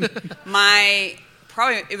Good. think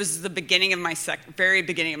it was the beginning of my very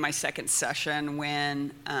beginning of my second session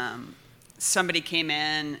when somebody came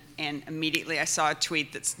in, and immediately I saw a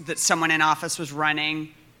tweet that someone in office was running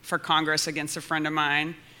for Congress against a friend of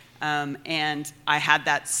mine. And I had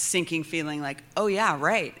that sinking feeling like, oh yeah,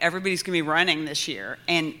 right, everybody's going to be running this year.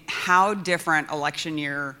 And how different election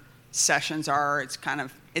year sessions are,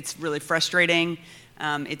 it's really frustrating.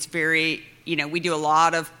 It's very, we do a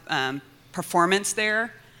lot of performance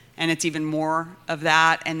there, and it's even more of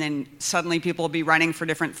that. And then suddenly people will be running for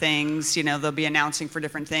different things, they'll be announcing for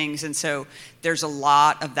different things. And so there's a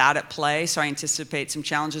lot of that at play. So I anticipate some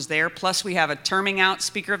challenges there. Plus we have a terming out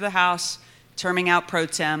Speaker of the House, terming out pro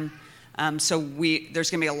tem. So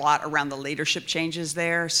there's going to be a lot around the leadership changes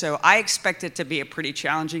there. So I expect it to be a pretty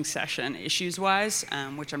challenging session issues-wise,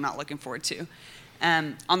 which I'm not looking forward to.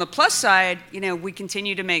 On the plus side, we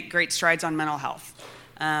continue to make great strides on mental health.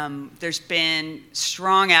 There's been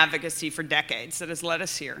strong advocacy for decades that has led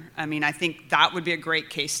us here. I mean, I think that would be a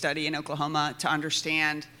great case study in Oklahoma to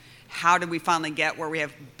understand how did we finally get where we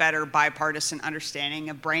have better bipartisan understanding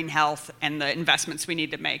of brain health and the investments we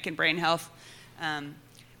need to make in brain health.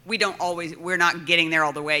 We're not getting there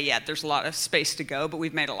all the way yet. There's a lot of space to go, but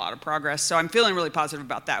we've made a lot of progress. So I'm feeling really positive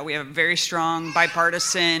about that. We have a very strong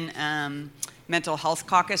bipartisan mental health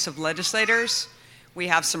caucus of legislators. We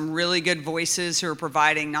have some really good voices who are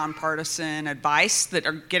providing nonpartisan advice that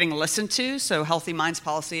are getting listened to. So Healthy Minds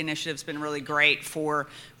Policy Initiative has been really great for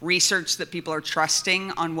research that people are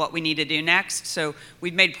trusting on what we need to do next. So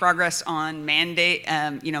we've made progress on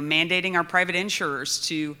mandating our private insurers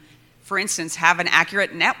to, for instance, have an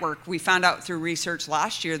accurate network. We found out through research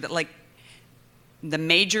last year that the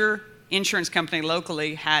major insurance company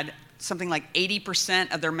locally had something like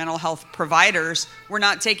 80% of their mental health providers were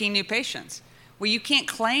not taking new patients. Well, you can't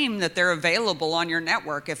claim that they're available on your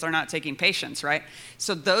network if they're not taking patients, right?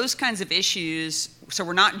 So those kinds of issues, so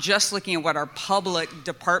we're not just looking at what our public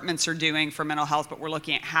departments are doing for mental health, but we're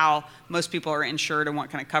looking at how most people are insured and what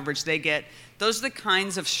kind of coverage they get. Those are the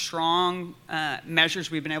kinds of strong measures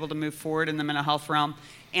we've been able to move forward in the mental health realm.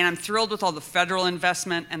 And I'm thrilled with all the federal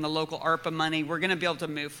investment and the local ARPA money. We're going to be able to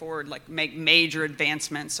move forward, make major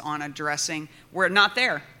advancements on addressing. We're not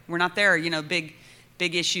there.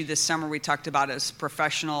 Big issue this summer we talked about is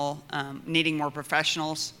needing more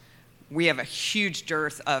professionals. we have a huge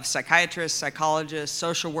dearth of psychiatrists, psychologists,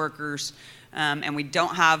 social workers, and we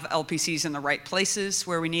don't have LPCs in the right places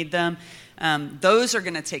where we need them. Those are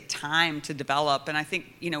going to take time to develop. And I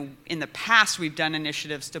think, in the past, we've done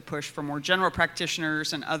initiatives to push for more general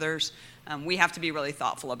practitioners and others. We have to be really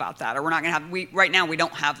thoughtful about that, or we're not going to have, right now, we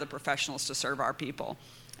don't have the professionals to serve our people.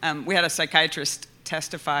 We had a psychiatrist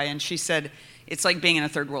testify, and she said it's like being in a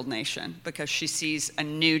third world nation because she sees a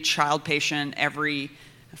new child patient every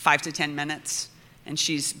 5 to 10 minutes. And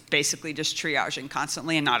she's basically just triaging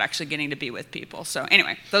constantly and not actually getting to be with people. So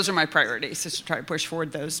anyway, those are my priorities, is to try to push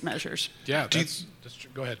forward those measures. Yeah, that's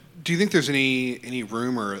true. Go ahead. Do you think there's any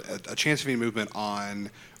room or a chance of any movement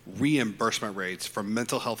on reimbursement rates for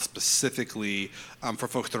mental health specifically for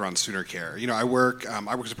folks that are on sooner care? I work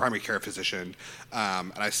as a primary care physician,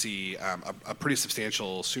 and I see a pretty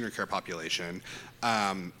substantial sooner care population.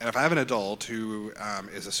 And if I have an adult who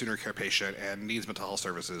is a sooner care patient and needs mental health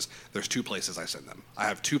services, there's 2 places I send them. I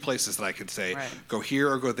have 2 places that I could say, right, go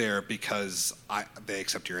here or go there because they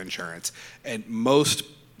accept your insurance. And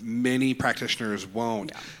many practitioners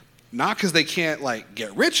won't. Yeah. Not because they can't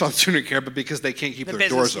get rich on sooner care, but because they can't keep their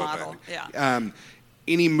doors open. Yeah.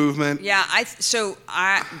 Any movement? Yeah, I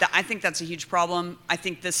think that's a huge problem. I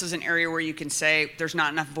think this is an area where you can say there's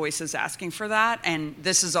not enough voices asking for that, and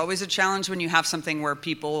this is always a challenge when you have something where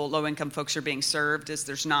low-income folks are being served, is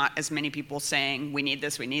there's not as many people saying we need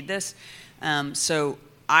this, we need this. So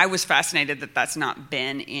I was fascinated that that's not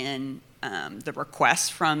been in the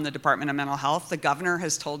request from the Department of Mental Health. The governor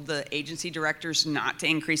has told the agency directors not to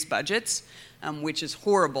increase budgets, which is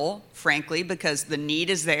horrible, frankly, because the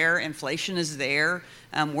need is there, inflation is there.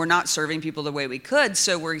 We're not serving people the way we could.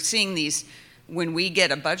 So we're seeing these, when we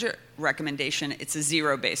get a budget recommendation, it's a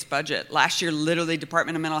zero-based budget. Last year, literally,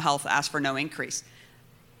 Department of Mental Health asked for no increase.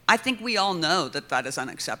 I think we all know that that is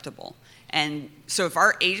unacceptable. And so if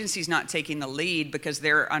our agency's not taking the lead because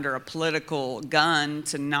they're under a political gun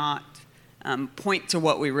to not point to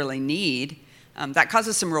what we really need, that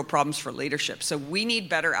causes some real problems for leadership. So we need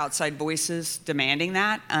better outside voices demanding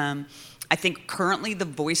that. I think currently the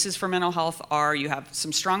voices for mental health are, you have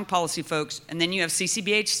some strong policy folks, and then you have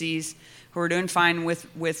CCBHCs who are doing fine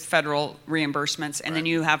with federal reimbursements, and then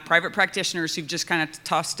you have private practitioners who've just kind of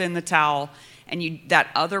tossed in the towel, and that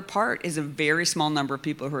other part is a very small number of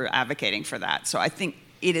people who are advocating for that. So I think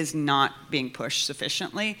it is not being pushed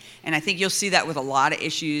sufficiently. And I think you'll see that with a lot of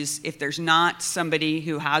issues. If there's not somebody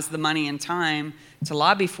who has the money and time to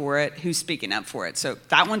lobby for it, who's speaking up for it. So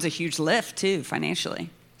that one's a huge lift too,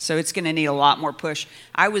 financially. So it's gonna need a lot more push.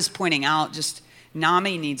 I was pointing out just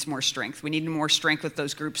NAMI needs more strength. We need more strength with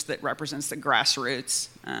those groups that represents the grassroots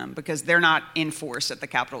because they're not in force at the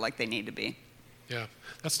Capitol like they need to be. Yeah,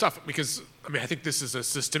 that's tough because, I think this is a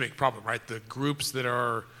systemic problem, right? The groups that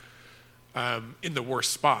are in the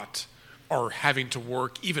worst spot are having to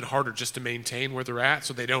work even harder just to maintain where they're at,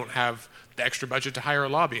 so they don't have the extra budget to hire a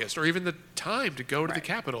lobbyist or even the time to go to the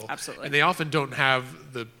Capitol. Absolutely. And they often don't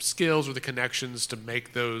have the skills or the connections to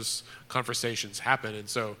make those conversations happen. And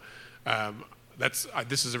so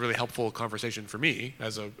this is a really helpful conversation for me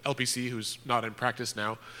as a LPC who's not in practice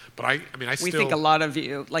now. But I still... We think a lot of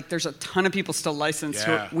you, there's a ton of people still licensed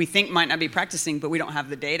who we think might not be practicing, but we don't have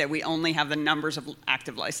the data. We only have the numbers of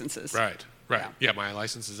active licenses. Right. Yeah, my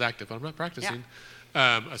license is active, but I'm not practicing,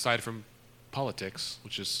 aside from politics,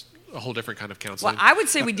 which is a whole different kind of counseling. Well, I would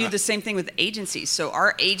say we do the same thing with agencies. So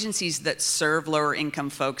our agencies that serve lower income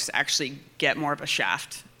folks actually get more of a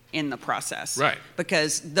shaft in the process. Right.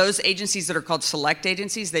 Because those agencies that are called select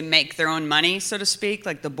agencies, they make their own money, so to speak,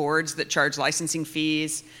 like the boards that charge licensing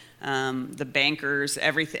fees, the bankers,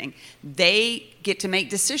 everything. They get to make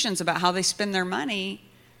decisions about how they spend their money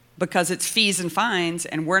because it's fees and fines,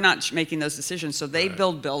 and we're not making those decisions. So they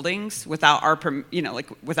build buildings without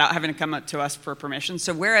without having to come up to us for permission.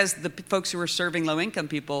 So whereas the folks who are serving low-income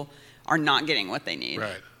people are not getting what they need.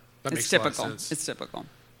 Right. That makes typical. A lot of sense. It's typical.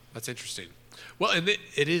 That's interesting. Well, and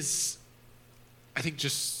it is, I think,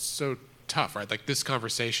 just so tough, right? This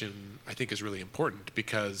conversation, I think, is really important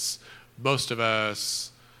because most of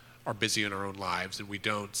us are busy in our own lives and we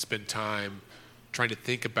don't spend time trying to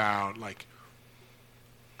think about,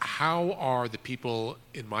 how are the people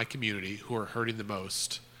in my community who are hurting the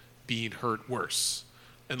most being hurt worse?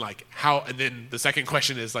 And how, and then the second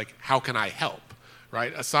question is how can I help,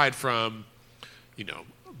 right? Aside from,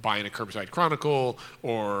 buying a Curbside Chronicle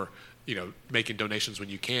or, making donations when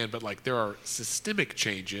you can, but there are systemic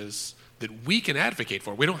changes that we can advocate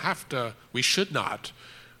for. We should not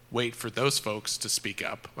wait for those folks to speak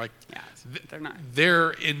up. They're not.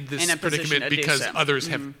 They're in this predicament because others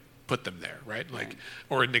have put them there, right?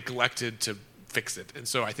 Or neglected to fix it. And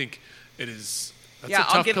so I think it is That's a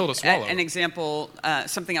tough I'll give pill to swallow. an example.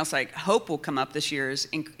 Something else I hope will come up this year is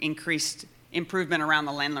increased improvement around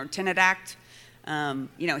the Landlord-Tenant Act.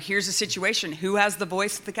 Here's a situation. Who has the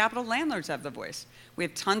voice at the Capitol? Landlords have the voice. We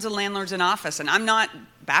have tons of landlords in office, and I'm not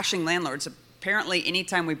bashing landlords. Apparently,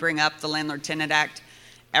 anytime we bring up the Landlord-Tenant Act,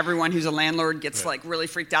 everyone who's a landlord gets really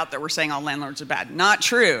freaked out that we're saying all landlords are bad. Not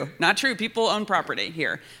true. Not true. People own property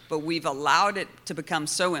here, but we've allowed it to become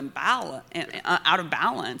so out of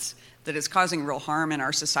balance that it's causing real harm in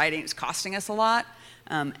our society. It's costing us a lot.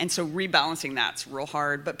 And so rebalancing that's real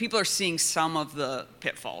hard, but people are seeing some of the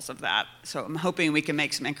pitfalls of that. So I'm hoping we can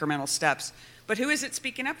make some incremental steps. But who is it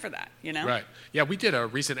speaking up for that, Right. Yeah, we did a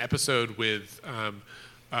recent episode with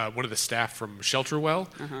one of the staff from Shelterwell,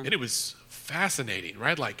 and it was fascinating,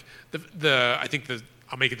 right? Like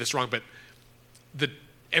I'll make it this wrong, but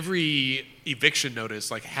every eviction notice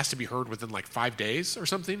has to be heard within 5 days or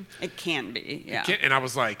something. It can be, yeah. And I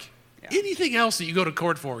was like, anything else that you go to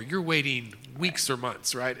court for, you're waiting weeks or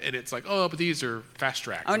months, right? And it's like, but these are fast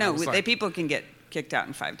track. Oh no, people can get kicked out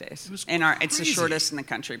in 5 days. It's the shortest in the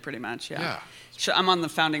country, pretty much. Yeah. I'm on the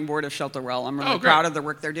founding board of Shelterwell. I'm really proud of the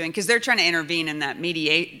work they're doing because they're trying to intervene in that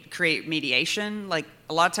create mediation. Like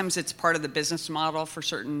a lot of times, it's part of the business model for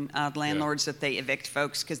certain landlords that they evict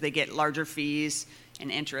folks because they get larger fees and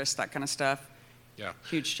interest, that kind of stuff. Yeah,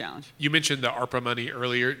 huge challenge. You mentioned the ARPA money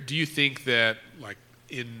earlier. Do you think that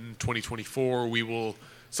in 2024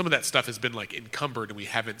 some of that stuff has been encumbered and we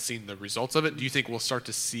haven't seen the results of it? Do you think we'll start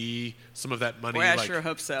to see some of that money? Boy, I sure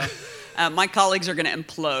hope so. My colleagues are going to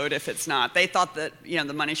implode if it's not. They thought that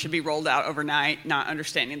the money should be rolled out overnight, not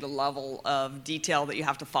understanding the level of detail that you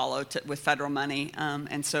have to follow with federal money.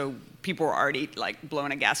 And so people were already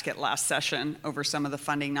blowing a gasket last session over some of the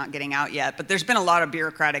funding not getting out yet. But there's been a lot of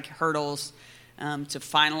bureaucratic hurdles to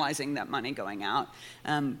finalizing that money going out.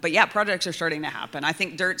 But yeah, projects are starting to happen. I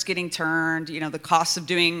think dirt's getting turned. The cost of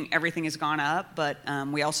doing everything has gone up, but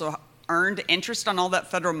we also earned interest on all that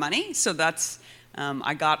federal money. So that's,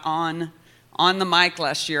 I got on the mic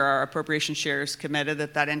last year, our appropriation shares committed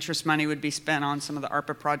that interest money would be spent on some of the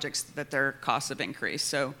ARPA projects that their costs have increased.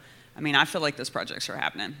 So, I feel like those projects are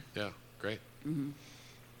happening. Yeah, great. Mm-hmm.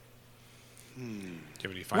 Do you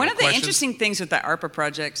have any final One of the questions? interesting things with the ARPA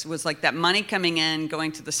projects was that money coming in,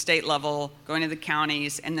 going to the state level, going to the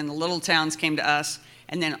counties, and then the little towns came to us,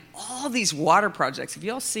 and then all these water projects. Have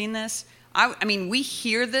you all seen this? We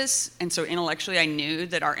hear this, and so intellectually I knew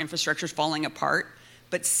that our infrastructure is falling apart,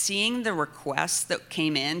 but seeing the requests that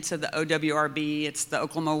came in to the OWRB, it's the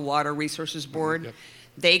Oklahoma Water Resources Board, Yep.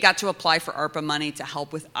 They got to apply for ARPA money to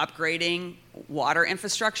help with upgrading water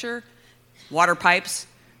infrastructure, water pipes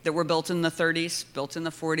that were built in the 30s, built in the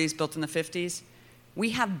 40s, built in the 50s. We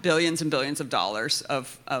have billions and billions of dollars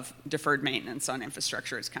of deferred maintenance on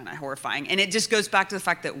infrastructure. It's kind of horrifying. And it just goes back to the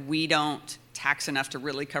fact that we don't tax enough to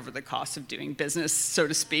really cover the cost of doing business, so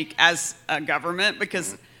to speak, as a government,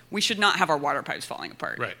 because we should not have our water pipes falling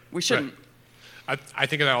apart. Right. We shouldn't. Right. I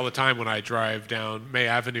think of that all the time when I drive down May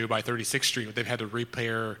Avenue by 36th Street. They've had to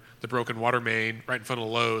repair the broken water main right in front of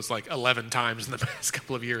Lowe's 11 times in the past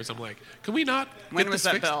couple of years. I'm like, can we not When get was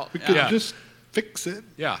this that fixed? built? We could just fix it.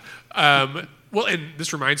 Yeah. Well, and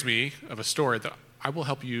this reminds me of a story that I will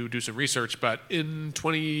help you do some research, but in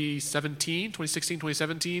 2016,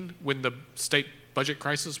 2017, when the state budget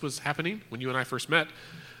crisis was happening, when you and I first met,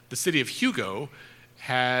 the city of Hugo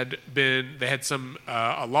had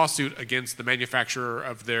a lawsuit against the manufacturer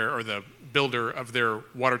of the builder of their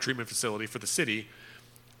water treatment facility for the city,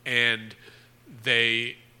 and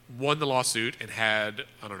they won the lawsuit and had,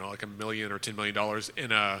 $1 million or $10 million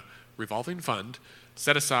in a revolving fund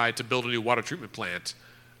set aside to build a new water treatment plant.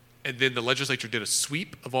 And then the legislature did a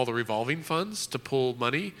sweep of all the revolving funds to pull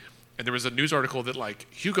money. And there was a news article that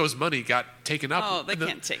Hugo's money got taken up. Oh, they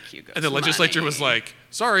can't take Hugo's And the legislature money. was like,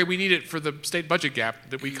 sorry, we need it for the state budget gap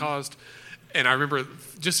that we caused. And I remember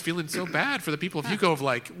just feeling so bad for the people of Hugo of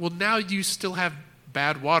well, now you still have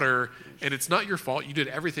bad water and it's not your fault. You did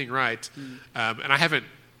everything right. And I haven't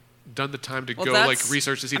done the time to go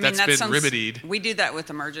research to see if that's been remedied. We do that with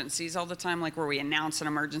emergencies all the time, where we announce an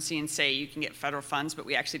emergency and say you can get federal funds, but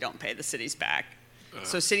we actually don't pay the cities back.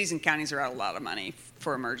 So cities and counties are out a lot of money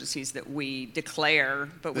for emergencies that we declare,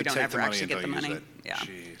 but we don't ever actually get the money. Yeah,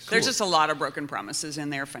 there's just a lot of broken promises in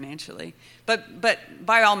there financially. But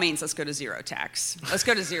by all means, let's go to zero tax. Let's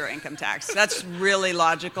go to zero income tax. That's really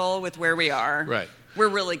logical with where we are. Right. We're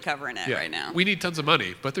really covering it right now. We need tons of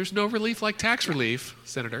money, but there's no relief like tax relief,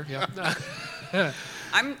 Senator. Yeah.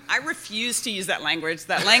 I refuse to use that language.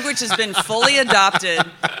 That language has been fully adopted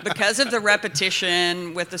because of the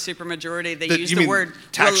repetition with the supermajority. They use the word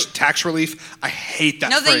tax relief. I hate that.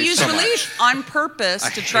 No, phrase they use so relief much. on purpose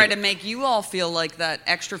to try to make you all feel like that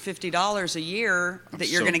extra $50 a year that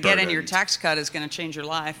you're going to get in your tax cut is going to change your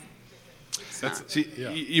life. See,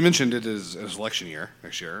 you mentioned it is election year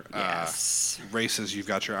next year. Yes. Races you've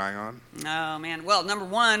got your eye on? Oh, man. Well, number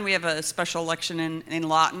one, we have a special election in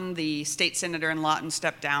Lawton. The state senator in Lawton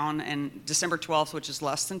stepped down, and December 12th, which is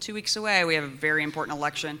less than 2 weeks away, we have a very important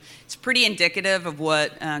election. It's pretty indicative of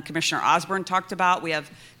what Commissioner Osborn talked about. We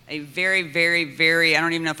have a very, very, very, I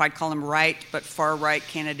don't even know if I'd call him right, but far-right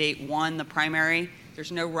candidate won the primary.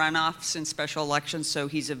 There's no runoffs in special elections, so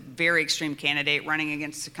he's a very extreme candidate running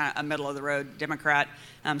against kind of a middle-of-the-road Democrat.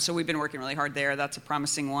 So we've been working really hard there. That's a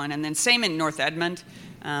promising one. And then same in North Edmond.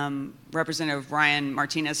 Representative Ryan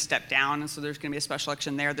Martinez stepped down, and so there's going to be a special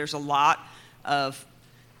election there. There's a lot of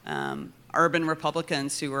urban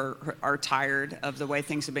Republicans who are tired of the way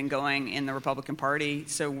things have been going in the Republican Party.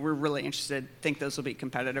 So we're really interested. Think those will be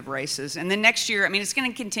competitive races. And then next year, I mean, it's going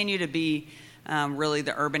to continue to be really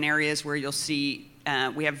the urban areas where you'll see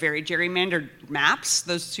we have very gerrymandered maps.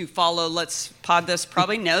 Those who follow Let's Pod This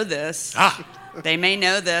probably know this. They may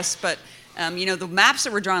know this, but the maps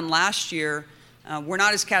that were drawn last year were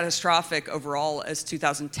not as catastrophic overall as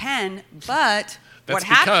 2010, but that's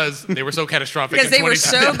because they were so catastrophic because in they were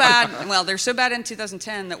so bad. Well, they're so bad in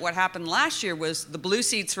 2010 that what happened last year was the blue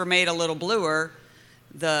seats were made a little bluer,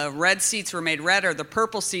 the red seats were made redder, the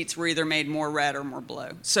purple seats were either made more red or more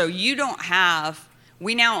blue. So you don't have.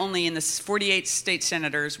 We now only, in the 48 state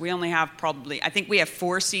senators, we only have I think we have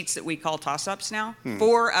 4 seats that we call toss-ups now.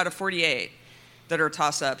 4 out of 48 that are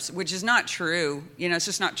toss-ups, which is not true. It's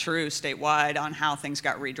just not true statewide on how things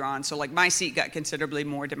got redrawn. So, like, my seat got considerably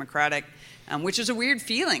more Democratic, which is a weird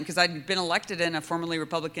feeling because I'd been elected in a formerly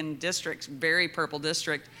Republican district, very purple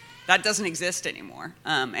district. That doesn't exist anymore,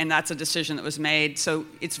 and that's a decision that was made. So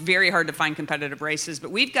it's very hard to find competitive races. But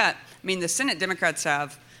we've got, the Senate Democrats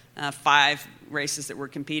have 5 races that we're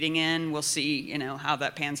competing in. We'll see, how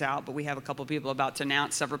that pans out. But we have a couple of people about to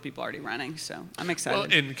announce, several people already running. So I'm excited. Well,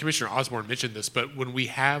 and Commissioner Osborn mentioned this, but when we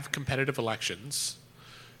have competitive elections,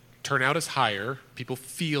 turnout is higher. People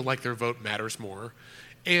feel like their vote matters more,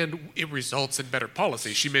 and it results in better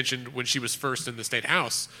policy. She mentioned when she was first in the state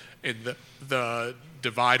house, and the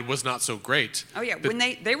divide was not so great. Oh yeah, when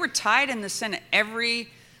they were tied in the Senate, every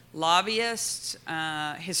lobbyist,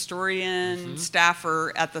 historian,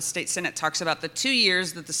 staffer at the state Senate talks about the 2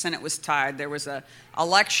 years that the Senate was tied. There was an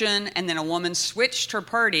election, and then a woman switched her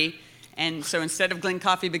party, and so instead of Glenn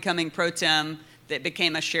Coffey becoming pro tem, that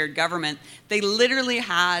became a shared government. They literally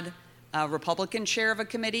had a Republican chair of a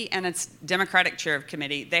committee and a Democratic chair of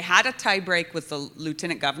committee. They had a tie break with the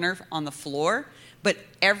lieutenant governor on the floor, but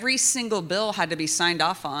every single bill had to be signed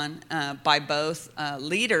off on by both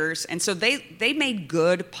leaders. And so they made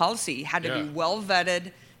good policy, had to be well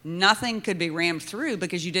vetted. Nothing could be rammed through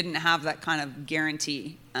because you didn't have that kind of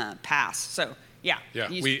guarantee pass. So, yeah. Yeah,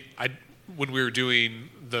 when we were doing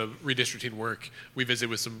the redistricting work, we visited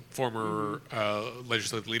with some former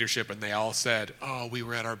legislative leadership, and they all said, "Oh, we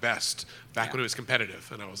were at our best back when it was competitive."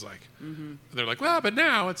 And I was like, and they're like, "Well, but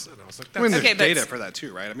now it's." And I was like, "That's there's data for that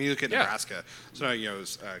too, right? You look at Nebraska. So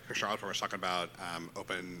Commissioner Osborn was talking about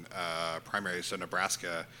open primaries. So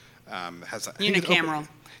Nebraska has unicameral.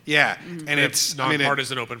 And it's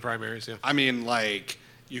nonpartisan open primaries. Yeah,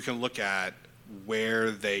 you can look at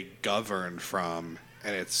where they govern from,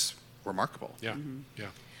 and it's remarkable. Yeah.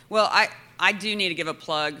 Well, I do need to give a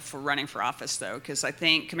plug for running for office, though, because I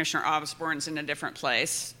think Commissioner Osborn's in a different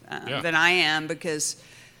place than I am, because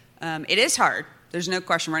it is hard. There's no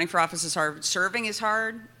question. Running for office is hard. Serving is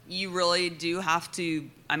hard. You really do have to.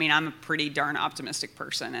 I'm a pretty darn optimistic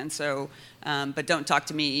person, and so, but don't talk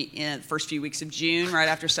to me in the first few weeks of June, right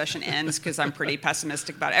after session ends, because I'm pretty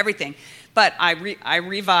pessimistic about everything. But I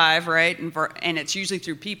revive, right, and it's usually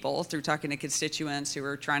through people, through talking to constituents who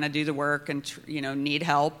are trying to do the work and need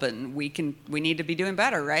help, and we need to be doing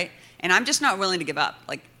better, right? And I'm just not willing to give up.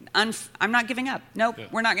 I'm not giving up. Nope,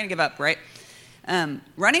 we're not going to give up, right?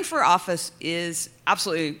 Running for office is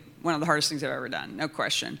absolutely one of the hardest things I've ever done, no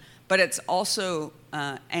question. But it's also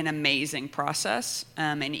an amazing process,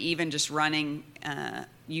 and even just running,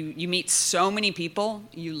 you meet so many people,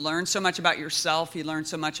 you learn so much about yourself, you learn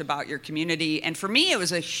so much about your community, and for me, it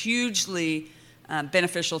was a hugely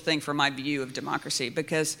beneficial thing for my view of democracy,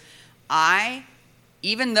 because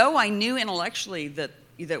even though I knew intellectually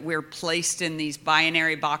that we're placed in these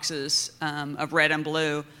binary boxes of red and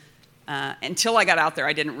blue, until I got out there,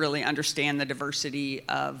 I didn't really understand the diversity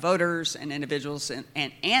of voters and individuals,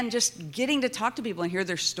 and just getting to talk to people and hear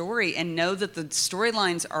their story and know that the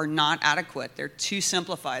storylines are not adequate. They're too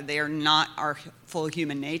simplified. They are not our full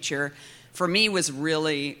human nature. For me, was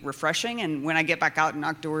really refreshing. And when I get back out and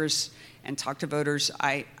knock doors and talk to voters,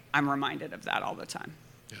 I'm reminded of that all the time.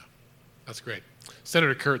 Yeah, that's great.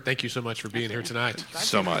 Senator Kirt, thank you so much for being here tonight.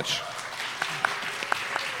 So much.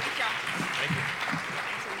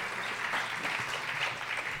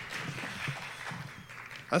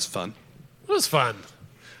 That's fun. It was fun.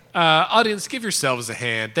 Audience, give yourselves a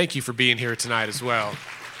hand. Thank you for being here tonight as well.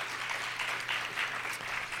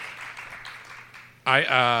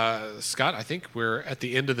 Scott, I think we're at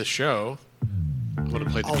the end of the show. I want to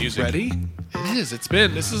play the music. Already? It is.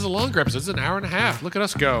 This is a longer episode. It's an hour and a half. Look at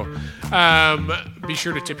us go. Be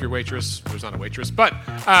sure to tip your waitress. There's not a waitress. But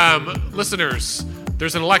listeners,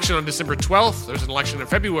 there's an election on December 12th. There's an election in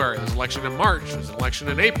February. There's an election in March. There's an election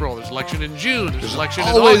in April. There's an election in June. There's an election in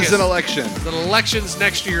August. Always an election. There's elections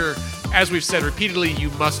next year. As we've said repeatedly, you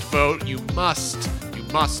must vote. You must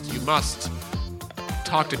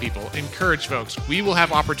talk to people. Encourage folks. We will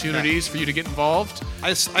have opportunities for you to get involved. I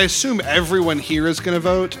assume everyone here is going to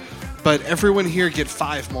vote, but everyone here get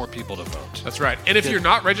 5 more people to vote. That's right. And if you're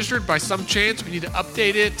not registered by some chance, we need to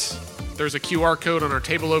update it. There's a QR code on our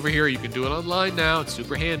table over here. You can do it online now. It's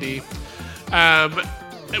super handy.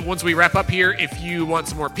 Once we wrap up here, if you want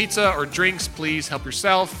some more pizza or drinks, please help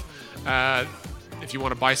yourself. If you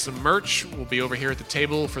want to buy some merch, we'll be over here at the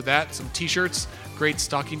table for that. Some t-shirts, great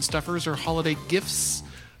stocking stuffers or holiday gifts.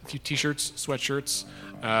 A few t-shirts, sweatshirts,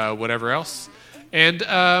 whatever else. And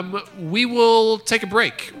we will take a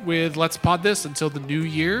break with Let's Pod This until the new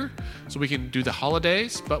year so we can do the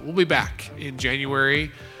holidays. But we'll be back in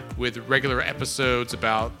January with regular episodes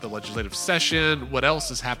about the legislative session, what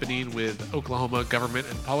else is happening with Oklahoma government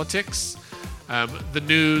and politics, the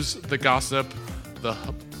news, the gossip, the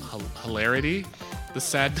hilarity, the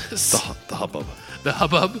sadness. The hubbub. The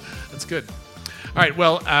hubbub. That's good. All right,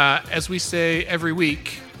 well, as we say every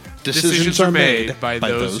week, Decisions are made by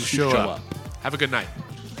those who show up. up. Have a good night.